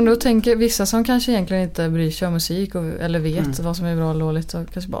 Nej, men då tänker vissa som kanske egentligen inte bryr sig om musik eller vet vad som är bra och dåligt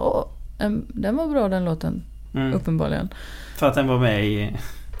och kanske bara, den var bra den låten. uppenbarligen. För att den var med i...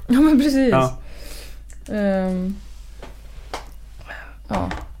 Ja, men precis. Ja.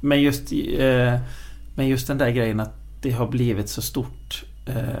 Ja. Men just den där grejen att det har blivit så stort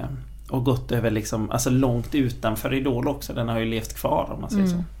och gått över liksom, alltså långt utanför Idol också. Den har ju levt kvar, om man säger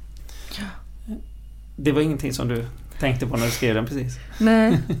så. Det var ingenting som du tänkte på när du skrev den precis?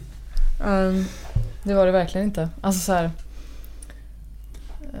 Nej. Det var det verkligen inte. Alltså så här,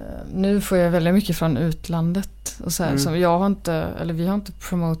 nu får jag väldigt mycket från utlandet och så här, som vi har inte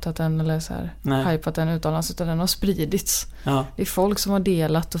promotat den eller så här hypat den utomlands, utan den har spridits. Ja. Det är folk som har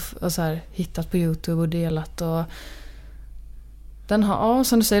delat och så här, hittat på YouTube och delat, och den har,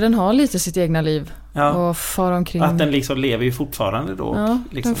 som du säger, den har lite sitt egna liv och far omkring. Att den liksom lever ju fortfarande då. Ja,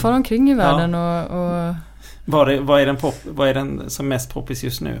 liksom. Den far omkring i världen och vad är den som mest poppis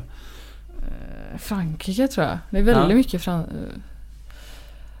just nu? Frankrike, tror jag. Det är väldigt mycket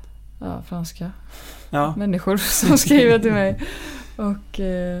franska människor som skriver till mig. Och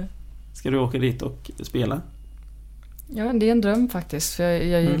ska du åka dit och spela? Ja, det är en dröm faktiskt, för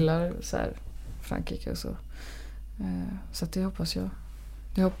jag gillar så här Frankrike och så. Så att det hoppas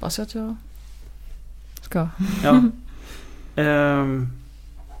jag att jag ska. Ja.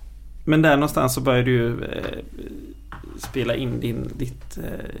 Men där någonstans så började du spela in ditt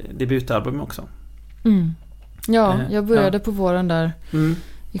debutalbum också. Ja, jag började på våren där.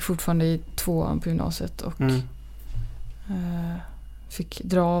 Gick fortfarande i 2:an på gymnasiet och fick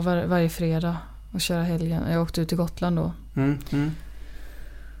dra varje fredag och köra helgen. Jag åkte ut till Gotland då.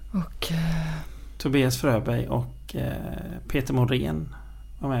 Och Tobias Fröberg och Peter Morén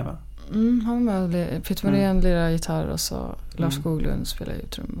var med, va? Han var med. Peter Morén lirade gitarr och så Lars Skoglund spelade ju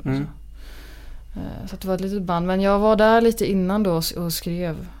trummor. Så att det var ett litet band. Men jag var där lite innan då och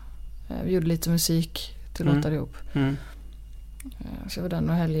skrev. Vi gjorde lite musik till låtar ihop. Så jag var där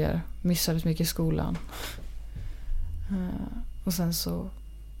några helger. Missade mycket i skolan. Och sen så...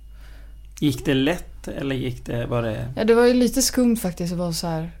 Gick det lätt eller var det... Ja, det var ju lite skumt faktiskt. Det var så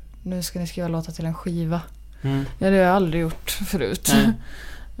här, nu ska ni skriva låtar till en skiva. Ja, det har jag aldrig gjort förut.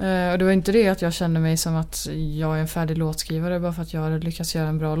 Och det var inte det att jag kände mig som att jag är en färdig låtskrivare bara för att jag hade lyckats göra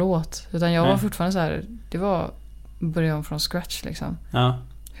en bra låt. Utan jag var fortfarande så här, det var början från scratch liksom. Ja.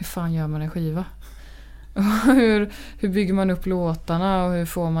 Hur fan gör man en skiva? hur bygger man upp låtarna och hur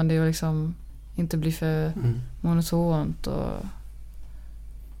får man det att liksom inte bli för monotont och...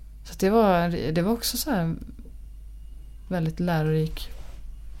 Så det var också så här väldigt lärorik.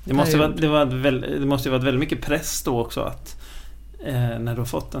 Det måste ju varit väldigt mycket press då också att när du har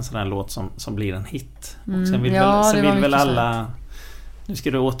fått en sån här låt som blir en hit. Och sen vill väl alla... Nu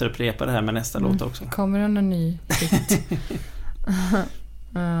ska du återupprepa det här med nästa låt också. Kommer det en ny hit?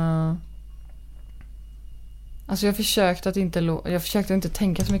 Alltså jag försökte inte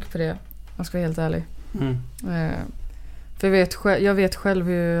tänka så mycket på det. Jag ska vara helt ärlig. För jag vet själv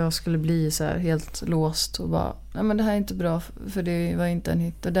hur jag skulle bli så här helt låst och bara, nej men det här är inte bra för det var inte en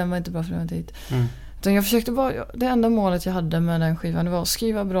hit och den var inte bra för det var inte en hit. Utan jag försökte bara, det enda målet jag hade med den skivan, det var att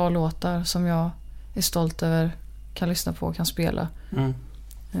skriva bra låtar som jag är stolt över, kan lyssna på och kan spela.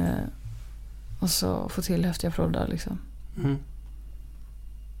 Och så få till häftiga proddar liksom.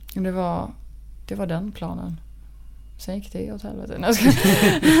 Det var den planen. Sen gick det åt helvete.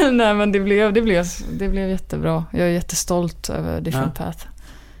 Nej, men det blev jättebra. Jag är jättestolt över Different Path.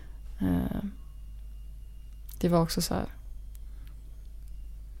 Det var också så här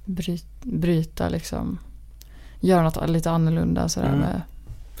bryta liksom, göra något lite annorlunda så där med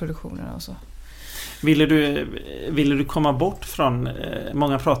produktionerna och så. Ville du komma bort från,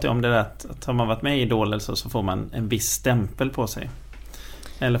 många pratar ju om det där att har man varit med i Idol så får man en viss stämpel på sig.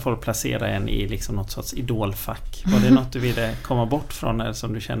 Eller får placera en i liksom något sorts idolfack. Var det något du ville komma bort från, eller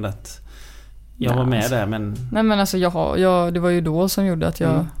som du kände att jag var med där, men... Nej, men alltså det var ju då som gjorde att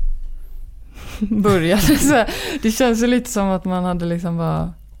jag började så här. Det känns ju lite som att man hade liksom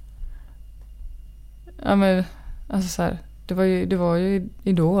bara... Ja, men alltså så här, det var ju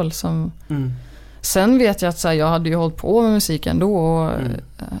Idol som... Sen vet jag att så här, jag hade ju hållit på med musiken då och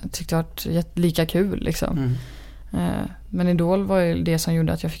tyckte det var lika kul liksom. Men Idol var ju det som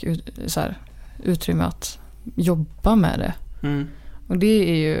gjorde att jag fick utrymme att jobba med det. Och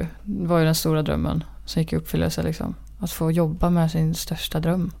det var ju den stora drömmen som gick i uppfyllelse liksom. Att få jobba med sin största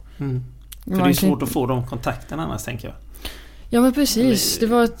dröm. För det är svårt att få de kontakterna annars, tänker jag. Ja, men precis.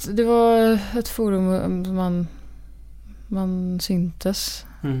 Det var ett forum man syntes.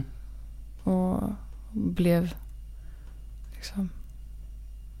 Och blev liksom,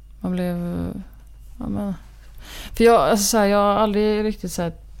 man blev för jag har aldrig riktigt så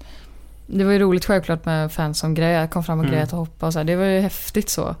här, det var ju roligt självklart med fans som kom fram och grät och hoppade och så här, det var ju häftigt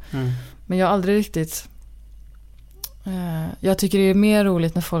så. Men jag har aldrig riktigt Jag tycker det är mer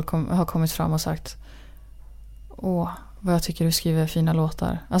roligt när folk har kommit fram och sagt vad jag tycker du skriver fina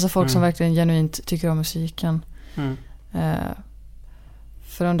låtar. Alltså folk som verkligen genuint tycker om musiken.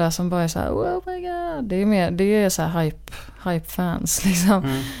 För de där som bara är så här, oh my god, det är så här hype fans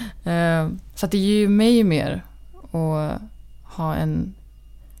liksom. Så att det ger ju mig mer att ha en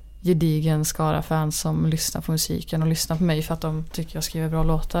gedigen skara fans som lyssnar på musiken och lyssnar på mig för att de tycker jag skriver bra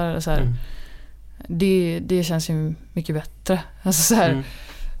låtar så här. Det känns ju mycket bättre. Alltså så här,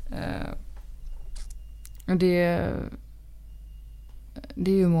 och det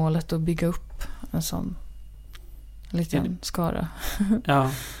är ju målet att bygga upp en sån liten skara.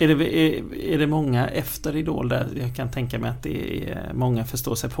 Ja, är det många efter Idol där? Jag kan tänka mig att det är många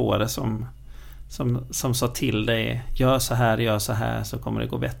förstår sig på det som sa till dig, gör så här så kommer det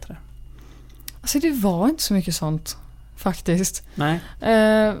gå bättre. Alltså det var inte så mycket sånt faktiskt. Nej.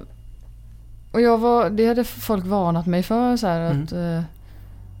 Och det hade folk varnat mig för så här att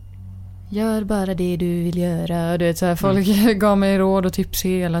gör bara det du vill göra. Du vet, så här, folk gav mig råd och tips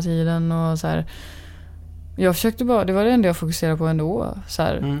hela tiden och så här. Jag försökte bara, det var det enda jag fokuserade på ändå så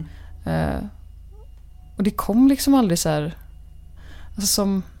här. Och det kom liksom aldrig så här, alltså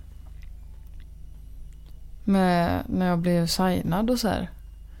som när jag blev signad och så här.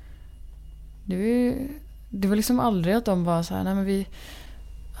 Det var liksom aldrig att de var så här, nej men vi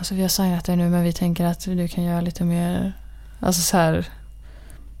har signat dig nu men vi tänker att du kan göra lite mer, alltså så här,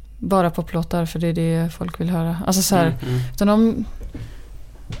 bara poplåtar för det är det folk vill höra. Alltså så här, utan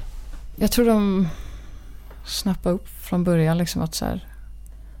jag tror de snappade upp från början liksom att så här,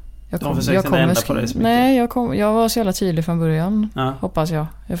 jag kommer nej, jag var så jävla tydlig från början, hoppas jag.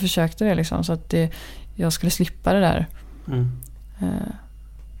 Jag försökte det liksom så att jag skulle slippa det där.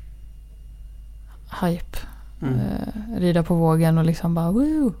 Hype. Rida på vågen och liksom bara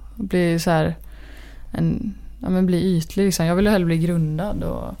woo, bli så här bli ytlig liksom. Jag ville hellre bli grundad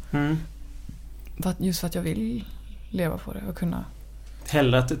och just för att jag vill leva på det och kunna.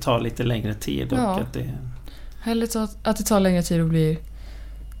 Hellre att det tar lite längre tid och att det hellre att det tar längre tid och blir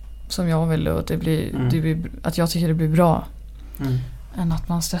som jag vill och att det blir att jag tycker det blir bra än att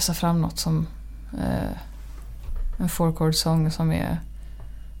man stressar fram något som en four-chord-sång som är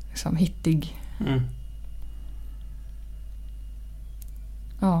liksom hittig.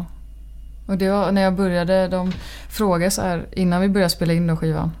 Ja. Och det var när jag började, de frågade så här, innan vi började spela in den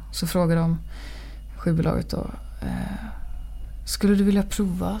skivan så frågade de skivbolaget då, skulle du vilja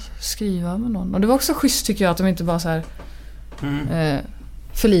prova skriva med någon? Och det var också schysst tycker jag att de inte bara så här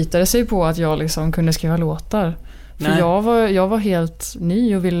förlitade sig på att jag liksom kunde skriva låtar. För jag var helt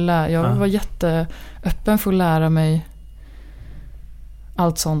ny och ville jag var jätteöppen för att lära mig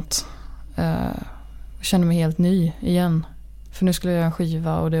allt sånt. Jag kände mig helt ny igen. För nu skulle jag göra en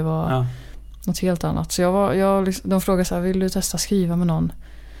skiva och det var något helt annat. Så de frågade så här, vill du testa skriva med någon?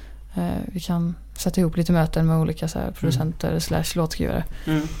 Vi kan sätta ihop lite möten med olika så här producenter / låtskrivare.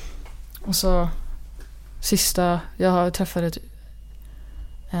 Och så jag träffade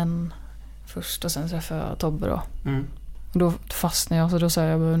en först och sen träffade jag Tobbe då. Och då fastnade jag så då sa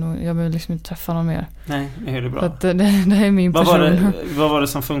jag behöver liksom inte träffa någon mer. Nej, det är det bra. För att det är min person. Vad var det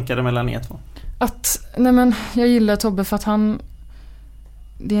som funkade mellan er två? Jag gillar Tobbe för att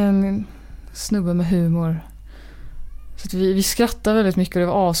det är en snubbe med humor. Så att vi skrattade väldigt mycket och det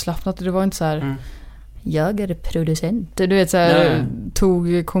var avslappnat och det var inte så här jag är producent. Du vet så här,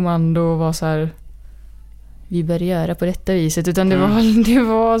 tog kommando och var så här vi börjar göra på detta viset utan det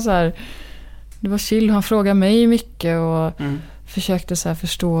var så här, det var chill. Han frågade mig mycket och försökte så här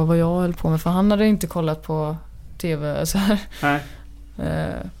förstå vad jag höll på med för han hade inte kollat på TV så här.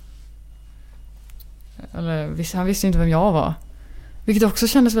 Han visste inte vem jag var. Vilket också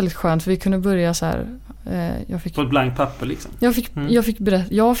kändes väldigt skönt för vi kunde börja så här på ett blankt papper liksom. Jag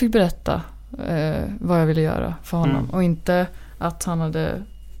fick berätta vad jag ville göra för honom och inte att han hade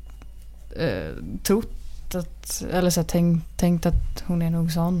trott att eller så här, tänkt att hon är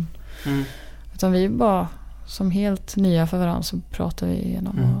nog sån. Utan vi bara som helt nya för varandra så pratade vi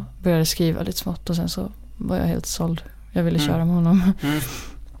igenom och började skriva lite smått och sen så var jag helt såld. Jag ville köra med honom.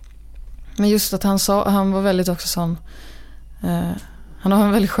 Men just att han var väldigt också sån han har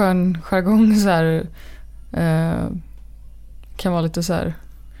en väldigt skön jargong så här, kan vara lite så här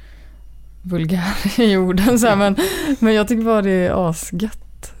vulgär i orden så här, men jag tycker bara det är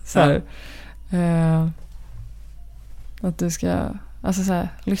asgött så här, att du ska alltså så här,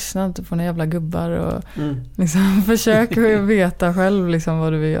 lyssna inte på några jävla gubbar och liksom försök veta själv liksom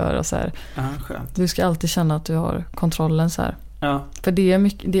vad du vill göra så här. Du ska alltid känna att du har kontrollen så här. För det är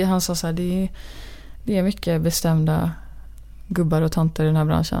mycket, han sa så här, det är mycket bestämda gubbar och tanter i den här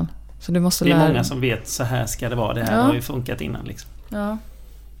branschen. Så du måste det är många som vet så här ska det vara. Det här har ju funkat innan liksom. Ja,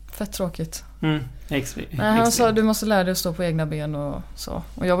 fett tråkigt. Nej, han sa du måste lära dig att stå på egna ben och så.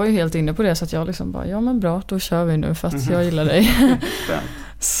 Och jag var ju helt inne på det, så att jag liksom bara, ja men bra, då kör vi nu för att jag gillar dig.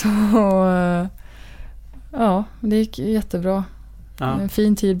 Så ja, det gick jättebra. En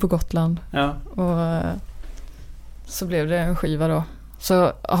fin tid på Gotland. Och så blev det en skiva då.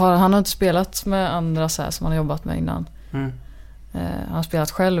 Så han har inte spelat med andra så här som han har jobbat med innan. Han har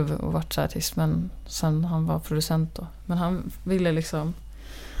spelat själv och varit så här artist, men sen han var producent då. Men han ville liksom,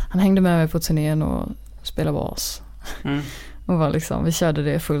 han hängde med mig på turnén och spelade bas. Och var liksom, vi körde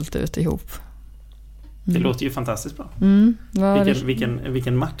det fullt ut ihop. Det låter ju fantastiskt bra.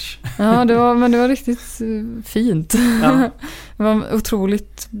 Vilken match. Ja, det var riktigt fint. Ja. Det var en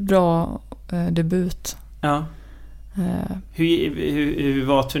otroligt bra debut. Ja. Hur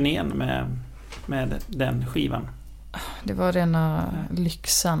var turnén med den skivan? Det var rena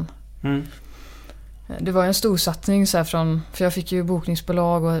lyxen. Det var en stor satsning så här för jag fick ju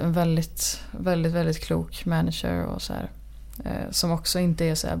bokningsbolag och en väldigt, väldigt, väldigt klok manager och så här, som också inte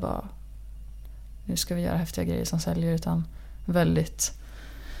är så här bara nu ska vi göra häftiga grejer som säljer, utan väldigt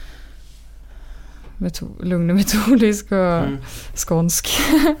lugn och metodisk och skånsk.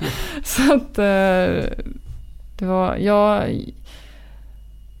 Så att det var jag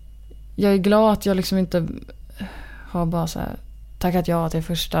är glad att jag liksom inte har bara så här tackat ja till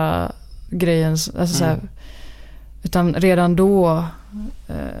första grejen, alltså så här, utan redan då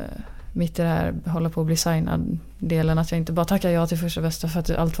mitt i det här hålla på att bli signad delen, att jag inte bara tackar ja till första bästa för att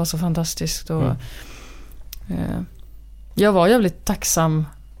allt var så fantastiskt och jag var jävligt tacksam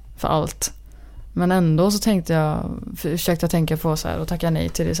för allt, men ändå så försökte jag tänka på så här och tacka nej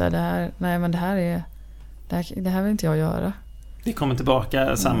till det, så här, det här vill inte jag göra. Det kommer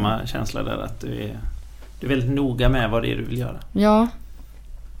tillbaka samma känsla där, att du är väldigt noga med vad det är du vill göra. Ja.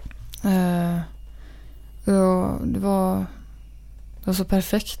 Det var så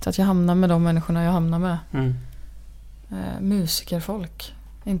perfekt att jag hamnade med de människorna jag hamnade med. Musikerfolk,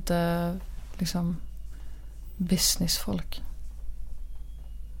 inte liksom businessfolk.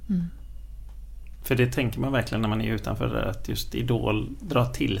 För det tänker man verkligen när man är utanför det, att just Idol drar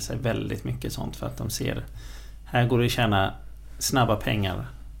till sig väldigt mycket sånt, för att de ser, här går det att tjäna snabba pengar.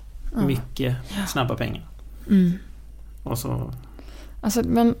 Mycket snabba pengar. Och så alltså,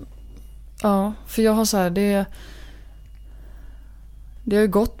 men ja, för jag har så här, det har ju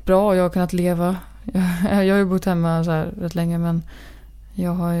gått bra och jag har kunnat leva. Jag har ju bott hemma så här rätt länge, men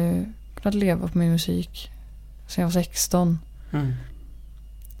jag har ju kunnat leva på min musik sedan jag var 16.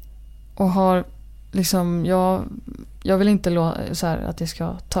 Och har liksom, jag vill inte så här att det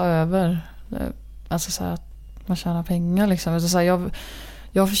ska ta över, alltså så här att man tjänar pengar liksom. Alltså så här,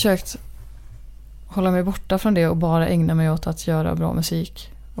 jag har försökt hålla mig borta från det och bara ägna mig åt att göra bra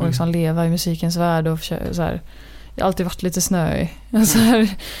musik och liksom leva i musikens värld och så här, jag har alltid varit lite snöig. Så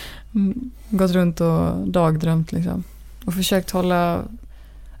här, gått runt och dagdrömt liksom. Och försökt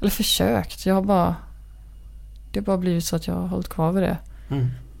det har bara blivit så att jag har hållit kvar vid det.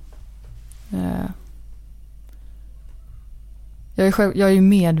 Jag är ju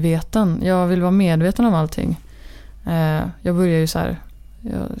medveten. Jag vill vara medveten om allting. Jag börjar ju så här,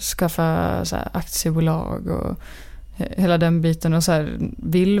 jag skaffar så här aktiebolag och hela den biten, och så här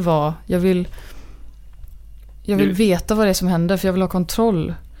jag vill veta vad det är som händer, för jag vill ha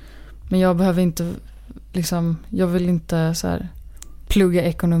kontroll. Men jag behöver inte liksom, jag vill inte så här plugga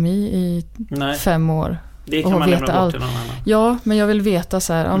ekonomi i 5 år. Det kan man lämna bort till någon annan. Ja, men jag vill veta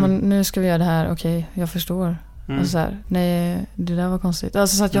så här, men nu ska vi göra det här, okej, jag förstår. Alltså så här, nej, det där var konstigt.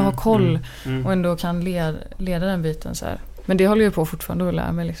 Alltså så att jag har koll och ändå kan leda den biten så här. Men det håller jag på fortfarande att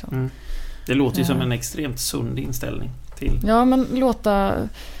lära mig liksom. Det låter ju som en extremt sund inställning till. Ja, men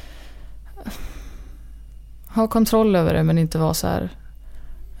ha kontroll över det, men inte vara så här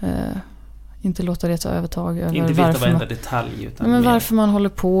inte låta det ta övertag över inte veta varenda detalj, utan men varför man håller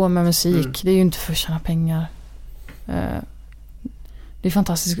på med musik. Det är ju inte för att tjäna pengar. Det är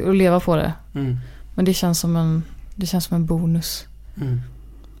fantastiskt att leva på det. Men det känns som en bonus.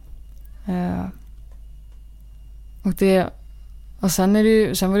 Och sen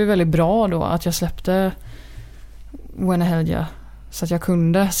var det väldigt bra då att jag släppte Moa Lignell, så att jag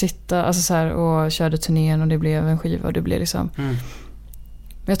kunde sitta alltså så här, och körde turnén och det blev en skiva och det blev liksom. Men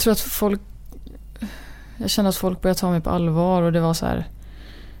jag tror att jag kände att folk började ta mig på allvar, och det var så här,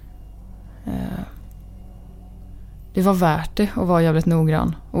 det var värt det att vara jävligt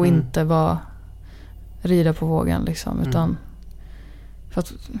noggrann och inte bara rida på vågen liksom, utan för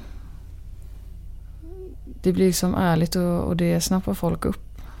att det blir liksom ärligt och det snappar folk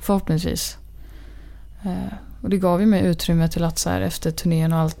upp förhoppningsvis. Och det gav ju mig utrymme till att så här, efter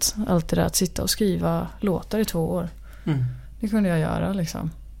turnén och allt det där, att sitta och skriva låtar i 2 år. Det kunde jag göra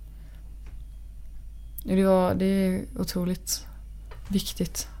liksom. Det är otroligt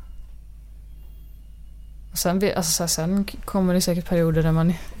viktigt. Och sen kommer det säkert perioder där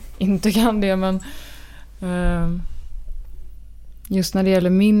man inte kan det, men just när det gäller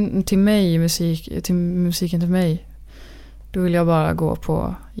musiken till mig, då vill jag bara gå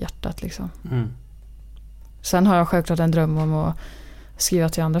på hjärtat liksom. Sen har jag självklart en dröm om att skriva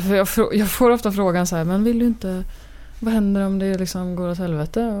till andra, för jag får ofta frågan så här: men vill du inte, vad händer om det liksom går åt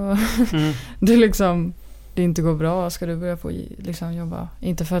helvete och det inte går bra, ska du börja på liksom jobba,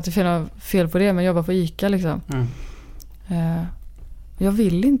 inte för att det är fel på det, men jobba på ICA liksom. Jag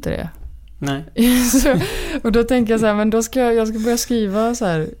vill inte det. Nej. Och då tänker jag så här, men då ska jag börja skriva så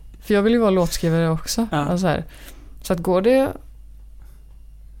här, för jag vill ju vara låtskrivare också. Så att går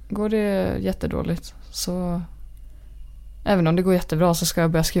det jättedåligt, så även om det går jättebra, så ska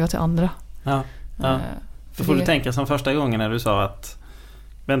jag börja skriva till andra. Då får du tänka som första gången när du sa att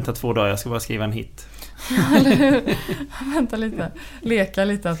vänta 2 dagar, jag ska bara skriva en hit. Vänta lite, leka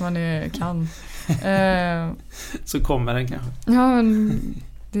lite att man kan. Så kommer den kanske. Ja, men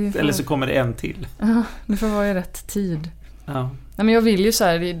eller så kommer det en till. Ja, det får vara i rätt tid. Ja. Nej, men jag vill ju så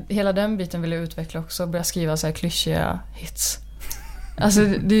här, hela den biten vill jag utveckla också, börja skriva så här klyschiga hits. Alltså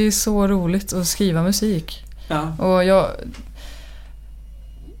det är så roligt att skriva musik. Ja. Och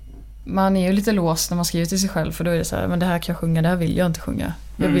man är ju lite låst när man skriver till sig själv, för då är det så här, men det här kan jag sjunga, det här vill jag inte sjunga.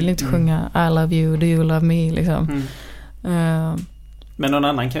 Jag vill inte sjunga I love you, do you love me liksom. Men någon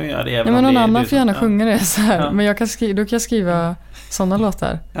annan kan ju göra det. Ja, men någon annan får gärna sjunga det så här. Ja. Men då kan jag skriva sådana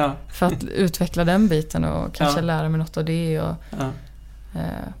låtar. Ja. För att utveckla den biten och kanske lära mig något av det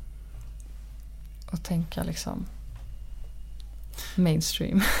och tänka liksom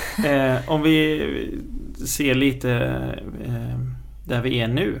mainstream. Om vi ser lite där vi är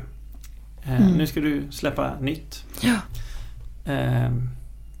nu. Nu ska du släppa nytt. Ja.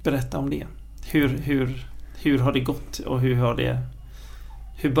 Berätta om det. Hur har det gått och hur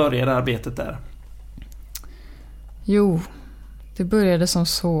började arbetet där? Jo, det började som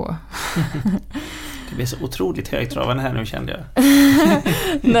så. Det blev så otroligt högtravande här nu, kände jag.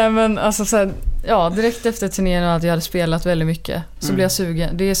 Nej, men alltså så här, direkt efter turnén och att jag hade spelat väldigt mycket, så blev jag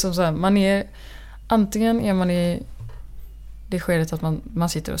sugen. Det är som så här, antingen är man i det skedet att man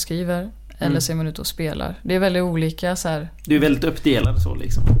sitter och skriver, eller så är man ute och spelar. Det är väldigt olika så här. Du är väldigt uppdelad så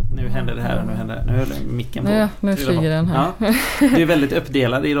liksom. Nu händer det här och nu händer det. Nu höll micken på. Ja, nu flyger den här. Ja. Du är väldigt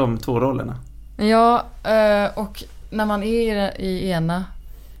uppdelad i de 2 rollerna. Ja, och när man är i ena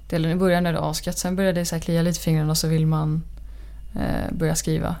delen, i början är det askat, sen börjar det så här klia lite i fingrarna och så vill man börja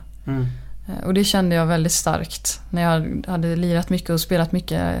skriva. Och det kände jag väldigt starkt när jag hade lirat mycket och spelat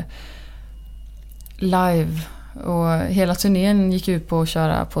mycket live. Och hela turnén gick ut på att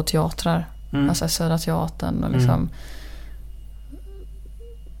köra på teatrar. Alltså Södra Teatern och liksom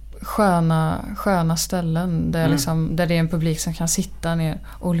sköna ställen där, där det är en publik som kan sitta ner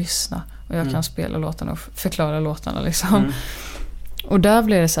och lyssna. Och jag kan spela låtarna och förklara låtarna liksom. Och där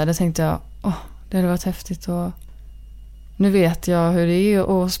blev det så här, det tänkte jag, det hade varit häftigt, och nu vet jag hur det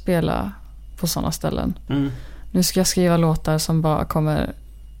är att spela på sådana ställen. Nu ska jag skriva låtar som bara kommer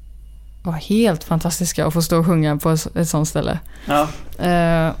vara helt fantastiska och få stå och sjunga på ett sånt ställe. Ja.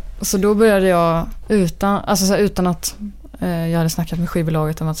 Så då började jag utan att jag hade snackat med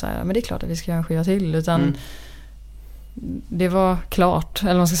skivbolaget om att säga, men det är klart att vi ska göra en skiva till, utan det var klart,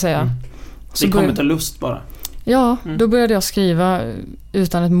 eller vad man ska säga. Så det kom inte lust bara. Ja, då började jag skriva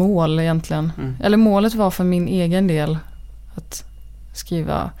utan ett mål egentligen. Eller målet var för min egen del att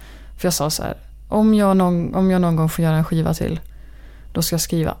skriva, för jag sa så här, om jag någon gång får göra en skiva till, då ska jag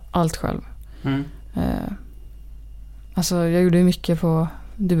skriva allt själv. Alltså jag gjorde ju mycket på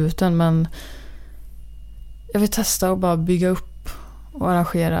debuten, men jag vill testa och bara bygga upp och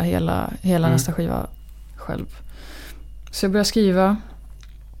arrangera hela nästa skiva själv. Så jag började skriva,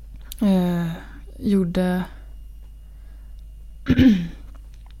 gjorde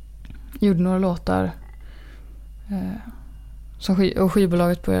några låtar, och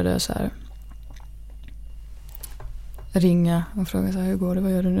skivbolaget började så här ringa och fråga så här, hur går det,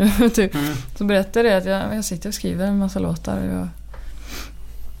 vad gör du nu? Typ. Så berättade jag att jag sitter och skriver en massa låtar.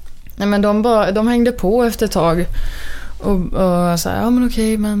 Nej, men de hängde på efter ett tag och så här, men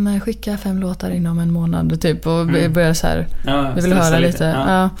okej, men skicka 5 låtar inom en månad typ, och började så här, vi vill höra lite.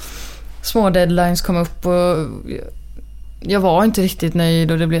 Ja. Små deadlines kom upp och jag var inte riktigt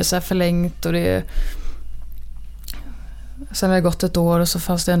nöjd, och det blev så här förlängt, och sen har det gått ett år och så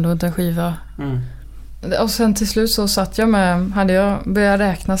fanns det ändå inte en skiva. Och sen till slut så satt jag började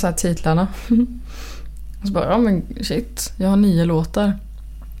räkna så här titlarna Och så bara, ja men shit, jag har 9 låtar.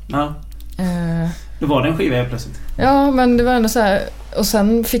 Ja. Då var det en skiva plötsligt. Ja, men det var ändå så här. Och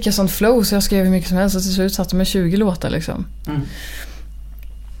sen fick jag sånt flow så jag skrev hur mycket som helst. Och till slut satt jag med 20 låtar liksom.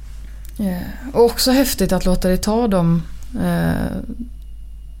 Och också häftigt att låta det ta dem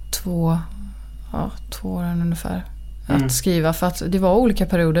 2 åren ungefär att skriva. För att det var olika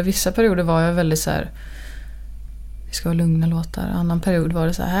perioder. Vissa perioder var jag väldigt så här, vi ska ha lugna låtar. Annan period var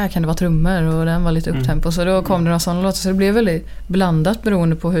det så här kan det vara trummor och den var lite upptempo. Så då kom det några sådana låtar. Så det blev väldigt blandat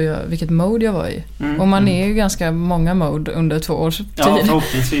beroende på vilket mode jag var i. Och man är ju ganska många mode under 2 års tid. Ja,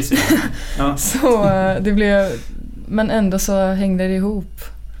 förhoppningsvis. Ja. Så det blev... Men ändå så hängde det ihop.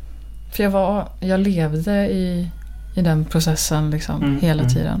 För jag levde i den processen liksom hela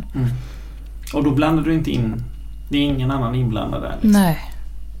tiden. Och då blandade du inte in... Det är ingen annan inblandad där liksom. Nej.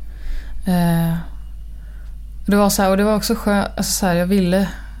 Det var så här, och det var också skönt, alltså så här, jag ville,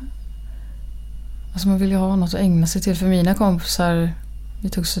 alltså man ville ha något att ägna sig till. För mina kompisar, vi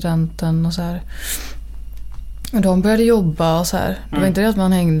tog studenten och så här, och de började jobba och så här. Det var inte det att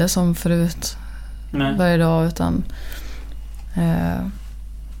man hängde som förut varje dag, utan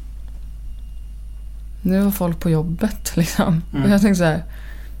nu var folk på jobbet liksom. Och jag tänkte så här,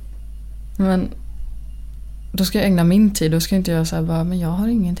 men då ska jag ägna min tid. Då ska jag inte göra så här bara, men jag har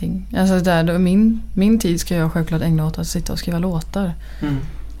ingenting. Alltså där, min tid ska jag självklart ägna åt att sitta och skriva låtar.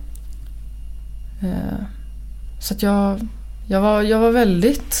 Så att jag var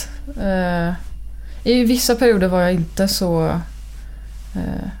väldigt... I vissa perioder var jag inte så...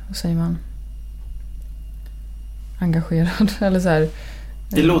 vad säger man? Engagerad. Eller så här,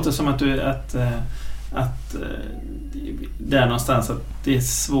 det låter som att du... Att där någonstans att det är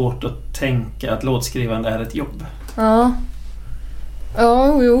svårt att tänka att låtskrivande är ett jobb. Ja,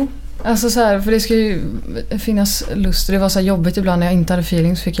 jo. Alltså så här, för det ska ju finnas lust. Det var så här jobbigt ibland när jag inte hade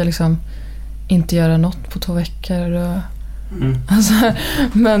feeling, så fick jag liksom inte göra något på 2 veckor. Och, alltså,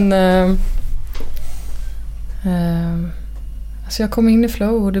 men alltså jag kom in i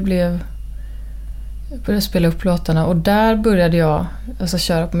flow och jag började spela upp låtarna. Och där började jag alltså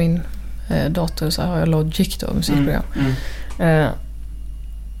köra på min dator, så har jag Logic då, musikprogram.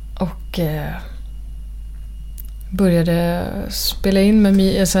 Och började spela in med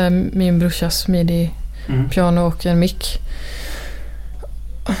min brorsas midi-piano och en mic.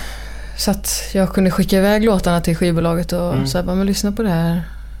 Så att jag kunde skicka iväg låtarna till skivbolaget och säga, men lyssna på det här.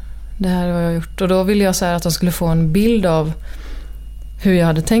 Det här är vad jag har gjort. Och då ville jag säga att de skulle få en bild av hur jag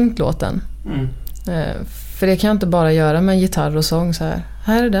hade tänkt låten. För det kan jag inte bara göra med en gitarr och sång så här.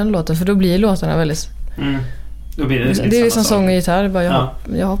 Här är den låten, för då blir låtarna väldigt... Då blir det är liksom sång och gitarr, bara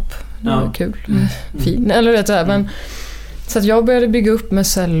jag hopp. Det var kul. Fin, eller vet jag. Men så att jag började bygga upp med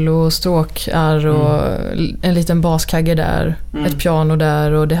cello, stråkar och en liten baskagge där, ett piano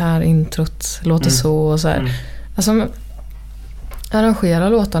där, och det här introt låter så och så här. Alltså arrangera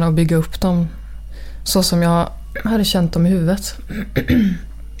låtarna och bygga upp dem så som jag hade känt dem i huvudet.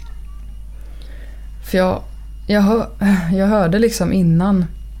 För jag hörde liksom innan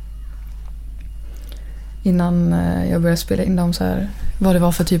jag började spela in dem så här, vad det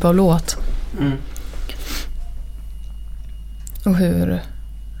var för typ av låt. Och hur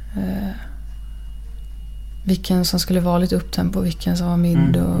vilken som skulle vara lite upptempo, vilken som var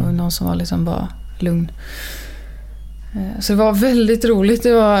mid och någon som var liksom bara lugn. Så det var väldigt roligt.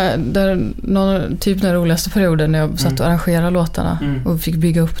 Det var den roligaste perioden när jag satt och arrangerade låtarna och fick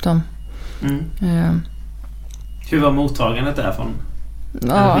bygga upp dem. Hur var mottagandet därifrån?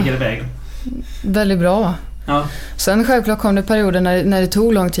 Vilka väg? Väldigt bra. Ja. Sen självklart kom det perioder när det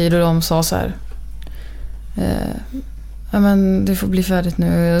tog lång tid och de sa så här, ja men det får bli färdigt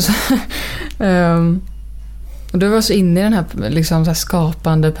nu. Och då var jag så inne i den här liksom så här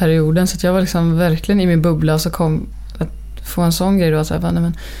skapande perioden, så att jag var liksom verkligen i min bubbla. Så kom att få en sån grej då, så här, nej,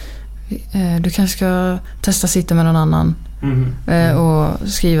 men du kanske ska testa sitta med någon annan och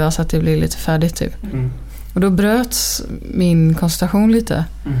skriva så att det blir lite färdigt typ. Och då bröts min koncentration lite.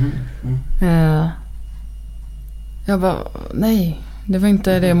 Jag bara, nej, det var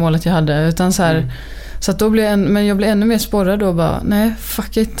inte det målet jag hade, utan så här, så att då men jag blev ännu mer sporrad då, bara, nej,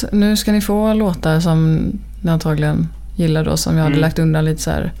 fuck it, nu ska ni få låtar som ni antagligen gillar då, som jag hade lagt undan lite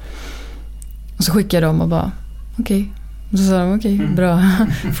så här. Och så skickade jag dem och bara, okej. Och så sa de, okej, bra,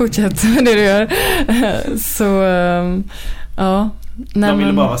 fortsätt med det du gör. Så, ja. De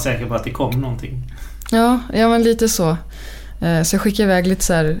ville bara vara säkra på att det kom någonting. Ja, men lite så. Så jag skickade iväg lite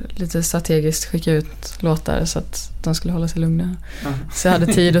så här, lite strategiskt, skickade ut låtar så att de skulle hålla sig lugna. Så jag hade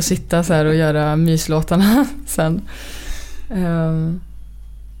tid att sitta så här och göra myslåtarna sen.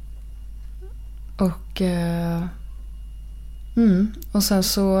 Och sen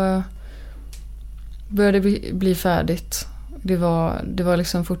så började bli färdigt. Det var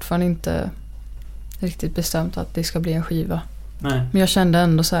liksom fortfarande inte riktigt bestämt att det ska bli en skiva. Nej. Men jag kände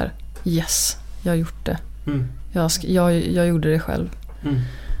ändå så här: yes, jag har gjort det. Jag gjorde det själv.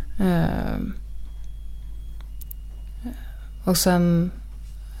 Och sen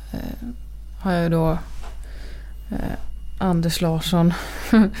har jag då Anders Larsson,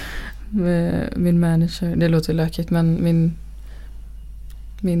 min manager. Det låter lökigt, men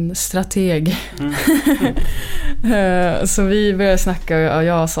min strateg. Så vi började snacka och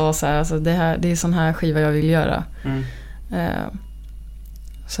jag sa så här, alltså det är sån här skiva jag vill göra.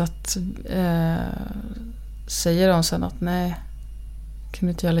 Så att säger de sen att nej, kan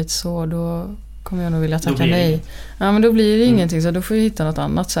du inte göra lite så, då kommer jag nog vilja tacka nej. Ja, men då blir det ingenting, så då får vi hitta något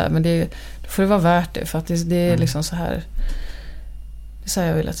annat så här, men då får det vara värt det, för att det är liksom så här, det är så här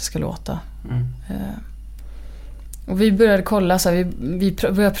jag vill att det ska låta. Och vi började kolla så här, vi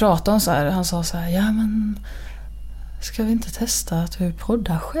började prata om så här, han sa så här: ja men ska vi inte testa att vi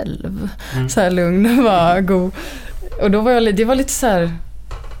poddar själv? Så här lugn och bara god. Och då var det var lite så här,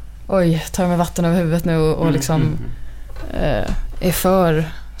 oj, tar jag med vatten över huvudet nu och liksom är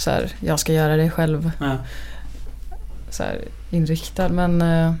för så här, jag ska göra det själv. Så här inriktad, men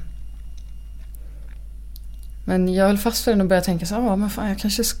jag höll fast för den och började tänka så här, men fan,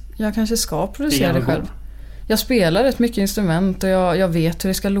 jag kanske ska producera det själv. Jag spelar rätt mycket instrument och jag vet hur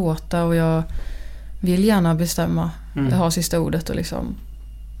det ska låta och jag vill gärna bestämma. Jag har sista ordet och liksom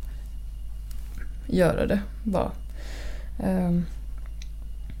göra det bara.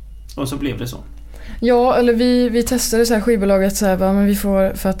 Och så blev det så. Ja, eller vi testade så här skivbolaget så här, bara, men vi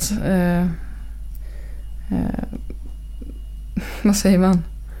får för att vad säger man?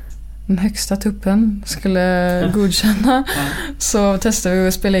 Den högsta tuppen skulle godkänna. Så testade vi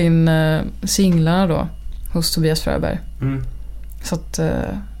att spela in singlarna då hos Tobias Fröberg. Så att,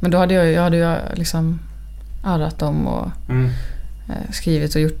 men då hade jag liksom arrat dem och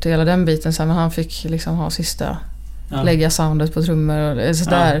skrivit och gjort hela den biten så här, men han fick liksom ha sista lägga soundet på trummor och så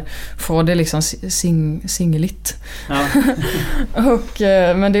där, få det liksom singligt. Och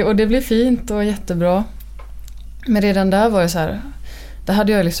det blev fint och jättebra. Men redan där var det så här, där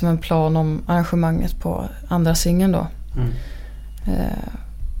hade jag liksom en plan om arrangemanget på andra singeln då.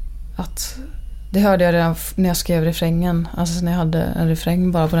 Att det hörde jag redan när jag skrev refrängen. Alltså när jag hade en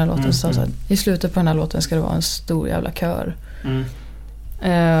refräng bara på den låten. Så här, i slutet på den här låten ska det vara en stor jävla kör.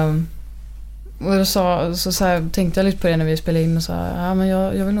 Och då så här, tänkte jag lite på det när vi spelade in och sa, ja men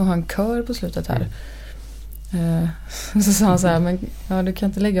jag vill nog ha en kör på slutet här. Så sa han så här, men ja, du kan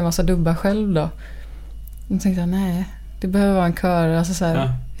inte lägga en massa dubbar själv då. Och tänkte jag, nej, det behöver vara en kör. Alltså så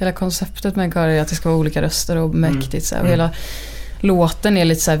här, hela konceptet med en kör är att det ska vara olika röster och mäktigt så här, och hela låten är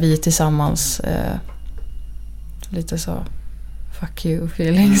lite så här, vi tillsammans lite så fuck you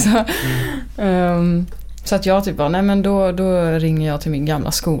feeling så. Så att jag typ bara, nej men då ringer jag till min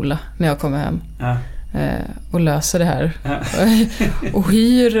gamla skola när jag kommer hem och löser det här och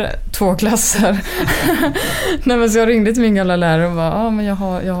hyr 2 klasser. Nej, men så jag ringde till min gamla lärare och bara, men jag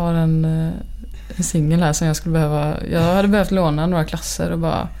har en singel här som jag skulle behöva, jag hade behövt låna några klasser och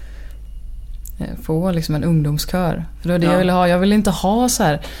bara få liksom en ungdomskör. För det var det jag ville ha. Jag ville inte ha så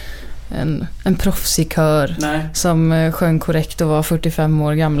här en proffsig kör som sjöng korrekt och var 45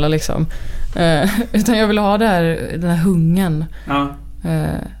 år gamla liksom. Utan jag ville ha den här hungen.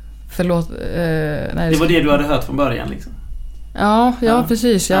 Förlåt. Nej, det var det du hade hört från början liksom. Ja,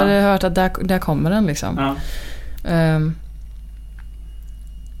 precis. Jag hade hört att där kommer den liksom.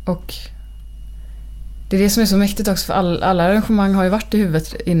 Och det är det som är så mäktigt också, för alla arrangemang har ju varit i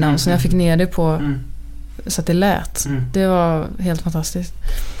huvudet innan, så när jag fick ner det på så att det lät. Det var helt fantastiskt.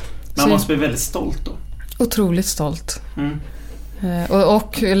 Man måste bli väldigt stolt då. Otroligt stolt.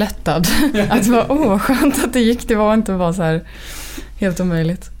 Och lättad. Att det var skönt att det gick. Det var inte bara så här helt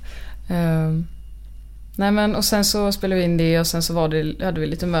omöjligt. Nej, men och sen så spelade vi in det och sen så hade vi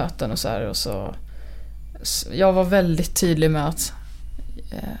lite möten och så här, och så jag var väldigt tydlig med att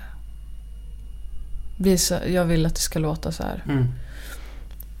jag vill att det ska låta så här.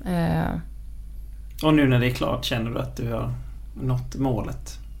 Och nu när det är klart, känner du att du har nått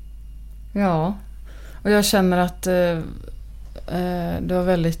målet? Ja. Och jag känner att det var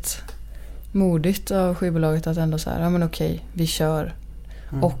väldigt modigt av skivbolaget att ändå så här, ja men okej, vi kör.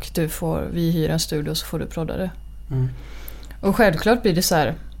 Och vi hyr en studio så får du prodda det. Och självklart blir det så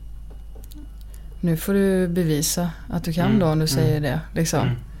här, nu får du bevisa att du kan då om du säger det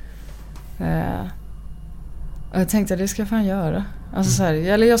liksom. Och jag tänkte att det ska jag fan göra. Alltså så här,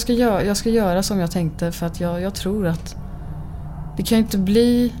 eller jag ska göra som jag tänkte, för att jag tror att det kan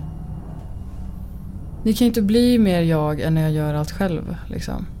inte bli mer jag än när jag gör allt själv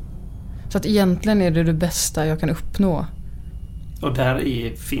liksom. Så att egentligen är det bästa jag kan uppnå. Och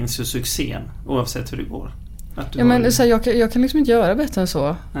där finns ju succén oavsett hur det går. Men så här, jag kan liksom inte göra bättre än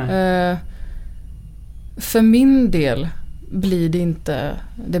så. För min del blir det inte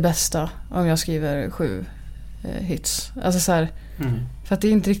det bästa om jag skriver 7 hits. Alltså så här, för att det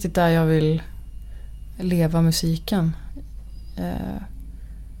är inte riktigt där jag vill leva musiken.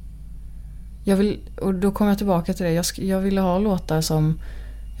 Jag vill, och då kommer jag tillbaka till det. Jag ville ha låtar som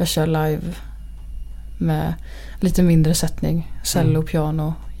jag kör live med lite mindre sättning, cello,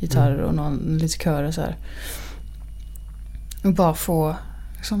 piano, gitarr och lite körer så här. Och bara få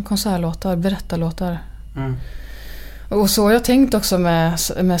liksom konsertlåtar, berättarlåtar. Och så har jag tänkt också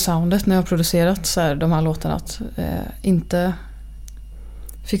med soundet när jag har producerat så här, de här låtarna, att inte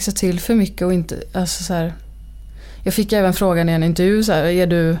fixa till för mycket och inte, alltså så här. Jag fick även frågan i en intervju så här, är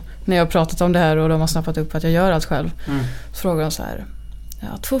du, när jag har pratat om det här och de har snappat upp att jag gör allt själv, så frågar de så här,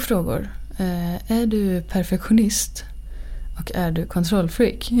 2 frågor. Är du perfektionist och är du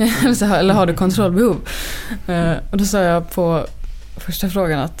kontrollfreak? Eller har du kontrollbehov? Och då sa jag på första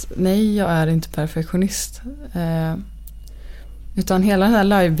frågan att nej, jag är inte perfektionist. Utan hela den här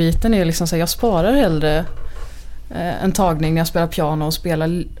live-biten är liksom så här, jag sparar hellre en tagning när jag spelar piano och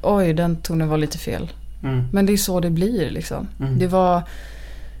spelar, oj, den tonen var lite fel. Men det är så det blir liksom. Det var,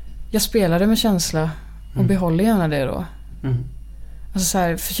 jag spelade med känsla och behåller gärna det då. Alltså så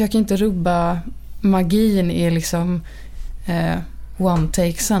här, försök inte rubba magin i liksom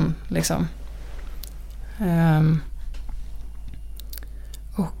one-takesen liksom.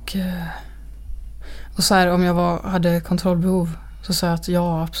 Och så här, om jag hade kontrollbehov så sa jag att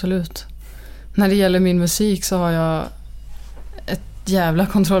ja, absolut. När det gäller min musik så har jag ett jävla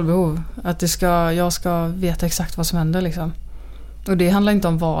kontrollbehov. Att jag ska veta exakt vad som händer liksom. Och det handlar inte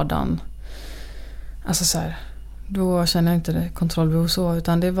om vardagen. Alltså så här, då känner jag inte det kontrollbehov så,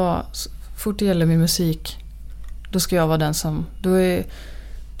 utan det var, fort det gäller min musik, då ska jag vara den som, då är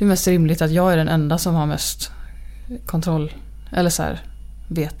det mest rimligt att jag är den enda som har mest kontroll, eller så här,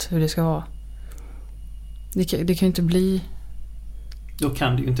 vet hur det ska vara. Det kan ju inte bli, då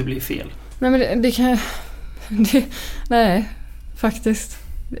kan det ju inte bli fel. Nej, men det kan nej, faktiskt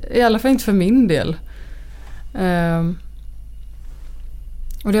i alla fall inte för min del.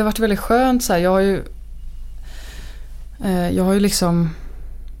 Och det har varit väldigt skönt så här, jag har ju liksom,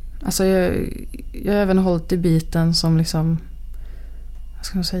 alltså jag har även hållit i biten som liksom, vad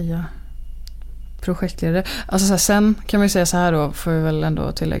ska man säga, projektledare. Alltså så här, sen kan man ju säga så här då, får jag väl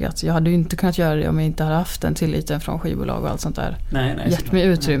ändå tillägga att jag hade ju inte kunnat göra det om jag inte hade haft den tilliten från skivbolag och allt sånt där. Nej, gett mig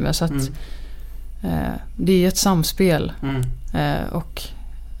utrymme, så att det är ett samspel och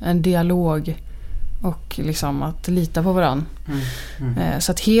en dialog och liksom att lita på varann.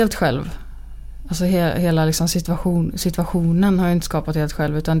 Så att helt själv, alltså hela liksom situationen har jag inte skapat helt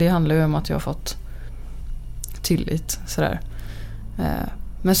själv, utan det handlar ju om att jag har fått tillit sådär.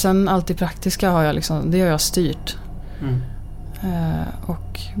 Men sen allt det praktiska har jag liksom, det har jag styrt.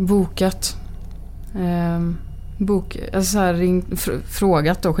 Och bokat alltså så här,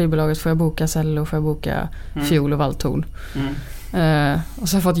 frågat då skivbolaget, får jag boka cello, får jag boka fiol och valthorn? Och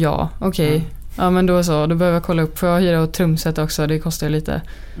så har jag fått ja, okej. Ja, men då behöver jag kolla upp, får jag hyra och trumset också, det kostar ju lite.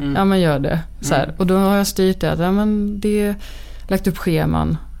 Ja, men gör det så här. Och då har jag styrt det att ja, men det, lagt upp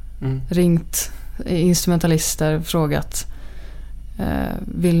scheman, ringt instrumentalister, frågat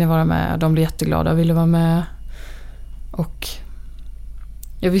vill ni vara med? De blir jätteglada, ville vara med. Och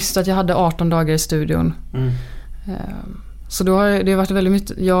jag visste att jag hade 18 dagar i studion. Så då har det varit väldigt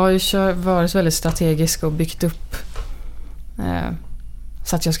mycket, jag har ju varit väldigt strategisk och byggt upp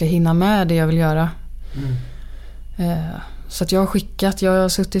så att jag ska hinna med det jag vill göra. Så att jag har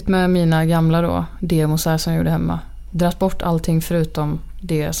suttit med mina gamla då demos här som jag gjorde hemma, dratt bort allting förutom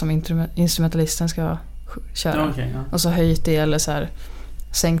det som instrumentalisten ska köra. Och så höjt det eller så här,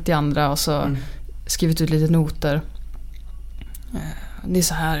 sänkt det andra och så skrivit ut lite noter. Det är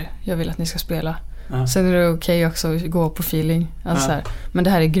så här jag vill att ni ska spela. Sen är det okej också att gå på feeling, alltså så här. Men det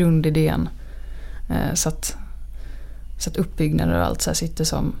här är grundidén, så att uppbyggnaden och allt så här sitter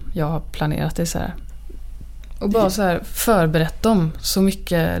som jag har planerat det så här. Och bara så här förberett dem så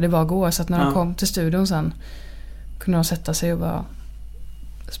mycket det bara går, så att när de kom till studion sen kunde de sätta sig och bara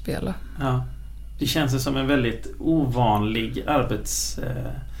spela. Ja. Det känns som en väldigt ovanlig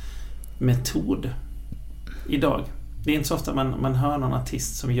arbetsmetod idag. Det är inte så ofta man hör någon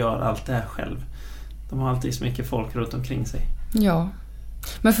artist som gör allt det här själv. De har alltid så mycket folk runt omkring sig. Ja.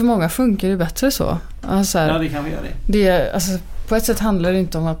 Men för många funkar det bättre så. Alltså här, ja, det kan vi göra det. Alltså, på ett sätt handlar det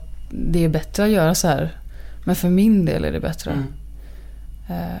inte om att det är bättre att göra så här. Men för min del är det bättre.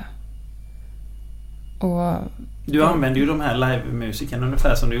 Och du använder ju de här live-musikerna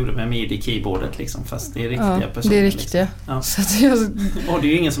ungefär som du gjorde med MIDI-keyboardet liksom, fast det är riktiga personer. Det är riktiga. Liksom. Ja. Så att och det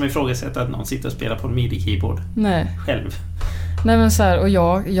är ju ingen som ifrågasätter att någon sitter och spelar på en MIDI-keyboard. Nej. Själv. Nej men så här, och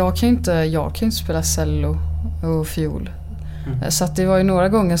jag kan inte spela cello och fiol. Så att det var ju några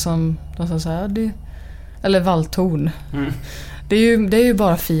gånger som de sa så här, eller valton. Det är ju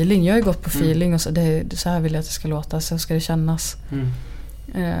bara feeling. Jag har ju gått på feeling och så så här vill jag att det ska låta, så ska det kännas.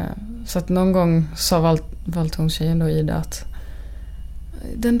 Så att någon gång sa valtontjejen då Ida att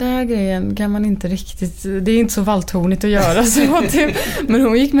den där grejen kan man inte riktigt, det är inte så valtonigt att göra så typ. Men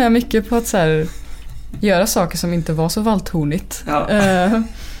hon gick med mycket på att så här, göra saker som inte var så valtonigt. Ja.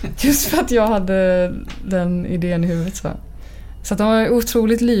 Just för att jag hade den idén i huvudet så att de var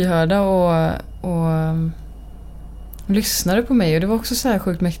otroligt lyhörda och lyssnade på mig, och det var också så här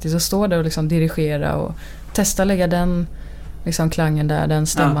sjukt mäktigt att stå där och liksom dirigera och testa lägga den liksom klangen där, den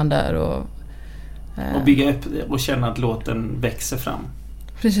stämman där och bygga upp och känna att låten växer fram.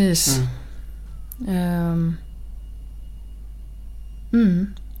 Precis.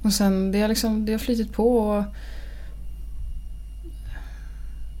 Och sen det har flyttit på och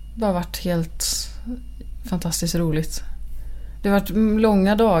bara varit helt fantastiskt roligt. Det har varit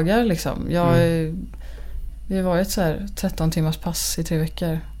långa dagar liksom. Det har varit så här 13 timmars pass i 3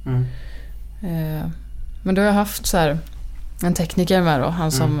 veckor. Men då har jag haft så här en tekniker med då,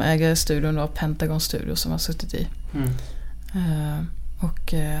 han som äger studion då, Pentagon Studio, som har suttit i.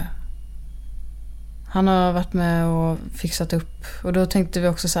 Och han har varit med och fixat upp, och då tänkte vi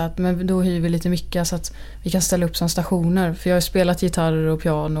också så här att men då hyr vi lite mycket så att vi kan ställa upp som stationer, för jag har spelat gitarr och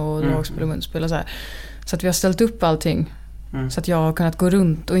piano och dragspel och munspel och så här. Så att vi har ställt upp allting. Så att jag har kunnat gå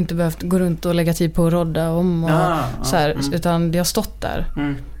runt och inte behövt gå runt och lägga tid på att rodda om och så här, utan det har stått där.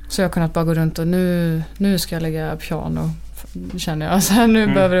 Så jag har kunnat bara gå runt och nu ska jag lägga piano, känner jag. Så här, nu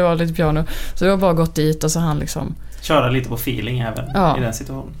behöver det vara lite piano. Så jag har bara gått dit och så han liksom köra lite på feeling även i den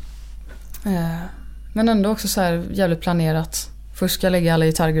situationen. Men ändå också så här jävligt planerat. Först ska jag lägga alla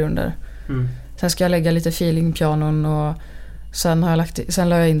gitarrgrunder. Sen ska jag lägga lite feeling pianon, och sen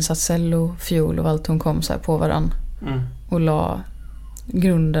la jag in så att cello, fiol och valton kom så här på varann. Och la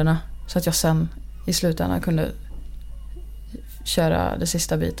grunderna så att jag sen i slutändan kunde köra det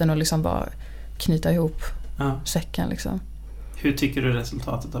sista biten och liksom bara knyta ihop säcken liksom. Hur tycker du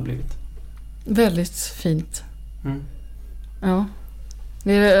resultatet har blivit? Väldigt fint. Ja.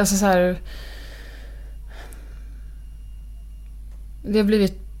 Det är alltså så här, det har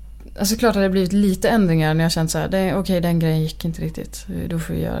blivit, alltså klart att det har blivit lite ändringar när jag känt så här, okej, den grejen gick inte riktigt, då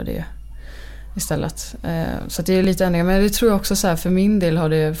får vi göra det istället. Så att det är lite ändringar, men det tror jag också så här, för min del har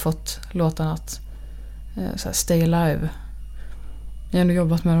det fått låten att så här, stay alive. Jag har ändå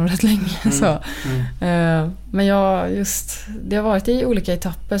jobbat med dem rätt länge så. Men det har varit i olika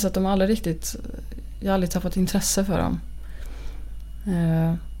etapper, så att jag har aldrig tappat intresse för dem.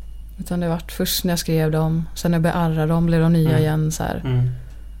 Utan det har varit först när jag skrev dem, sen när jag började arra dem blev de nya igen så här.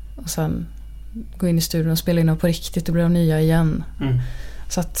 Och sen gå in i studion och spela in dem på riktigt, och blev de nya igen.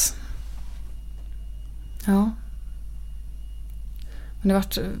 Så att ja. Men det har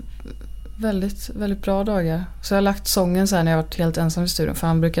varit väldigt, väldigt bra dagar. Så jag har lagt sången så här när jag varit helt ensam i studion, för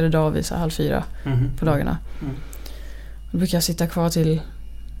han brukade dra vid 3:30 på dagarna. Då brukar jag sitta kvar till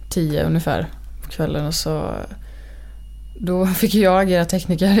 10 ungefär på kvällen, och så då fick jag agera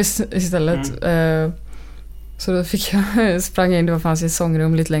tekniker istället. Så då fick jag sprang in, det fanns ett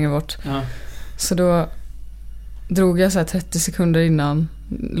sångrum lite längre bort. Så då drog jag så här 30 sekunder innan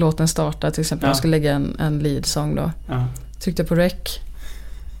låten startade, till exempel jag skulle lägga en lead-sång då. Tryckte på rec,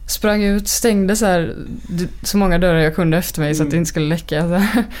 sprang ut, stängde så många dörrar jag kunde efter mig så att det inte skulle läcka.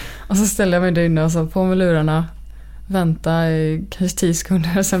 Och så ställde jag mig där inne och så på med lurarna, vänta i kanske 10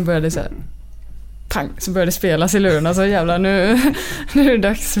 sekunder, och sen började det så här, pang, så började det spelas i lurarna, så jävlar, nu är det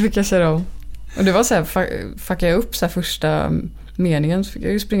dags, så fick jag köra om. Och det var så här, fuckade jag upp så här första meningen, så fick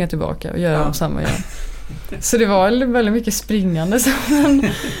jag ju springa tillbaka och göra om samma igen. Så det var väldigt mycket springande så,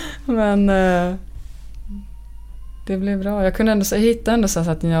 men det blev bra. Jag kunde ändå hitta ändå så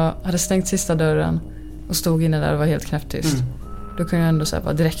att när jag hade stängt sista dörren och stod inne där och var helt knäpptyst, då kunde jag ändå så här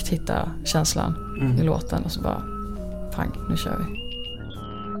bara direkt hitta känslan i låten, och så bara pang, nu kör vi.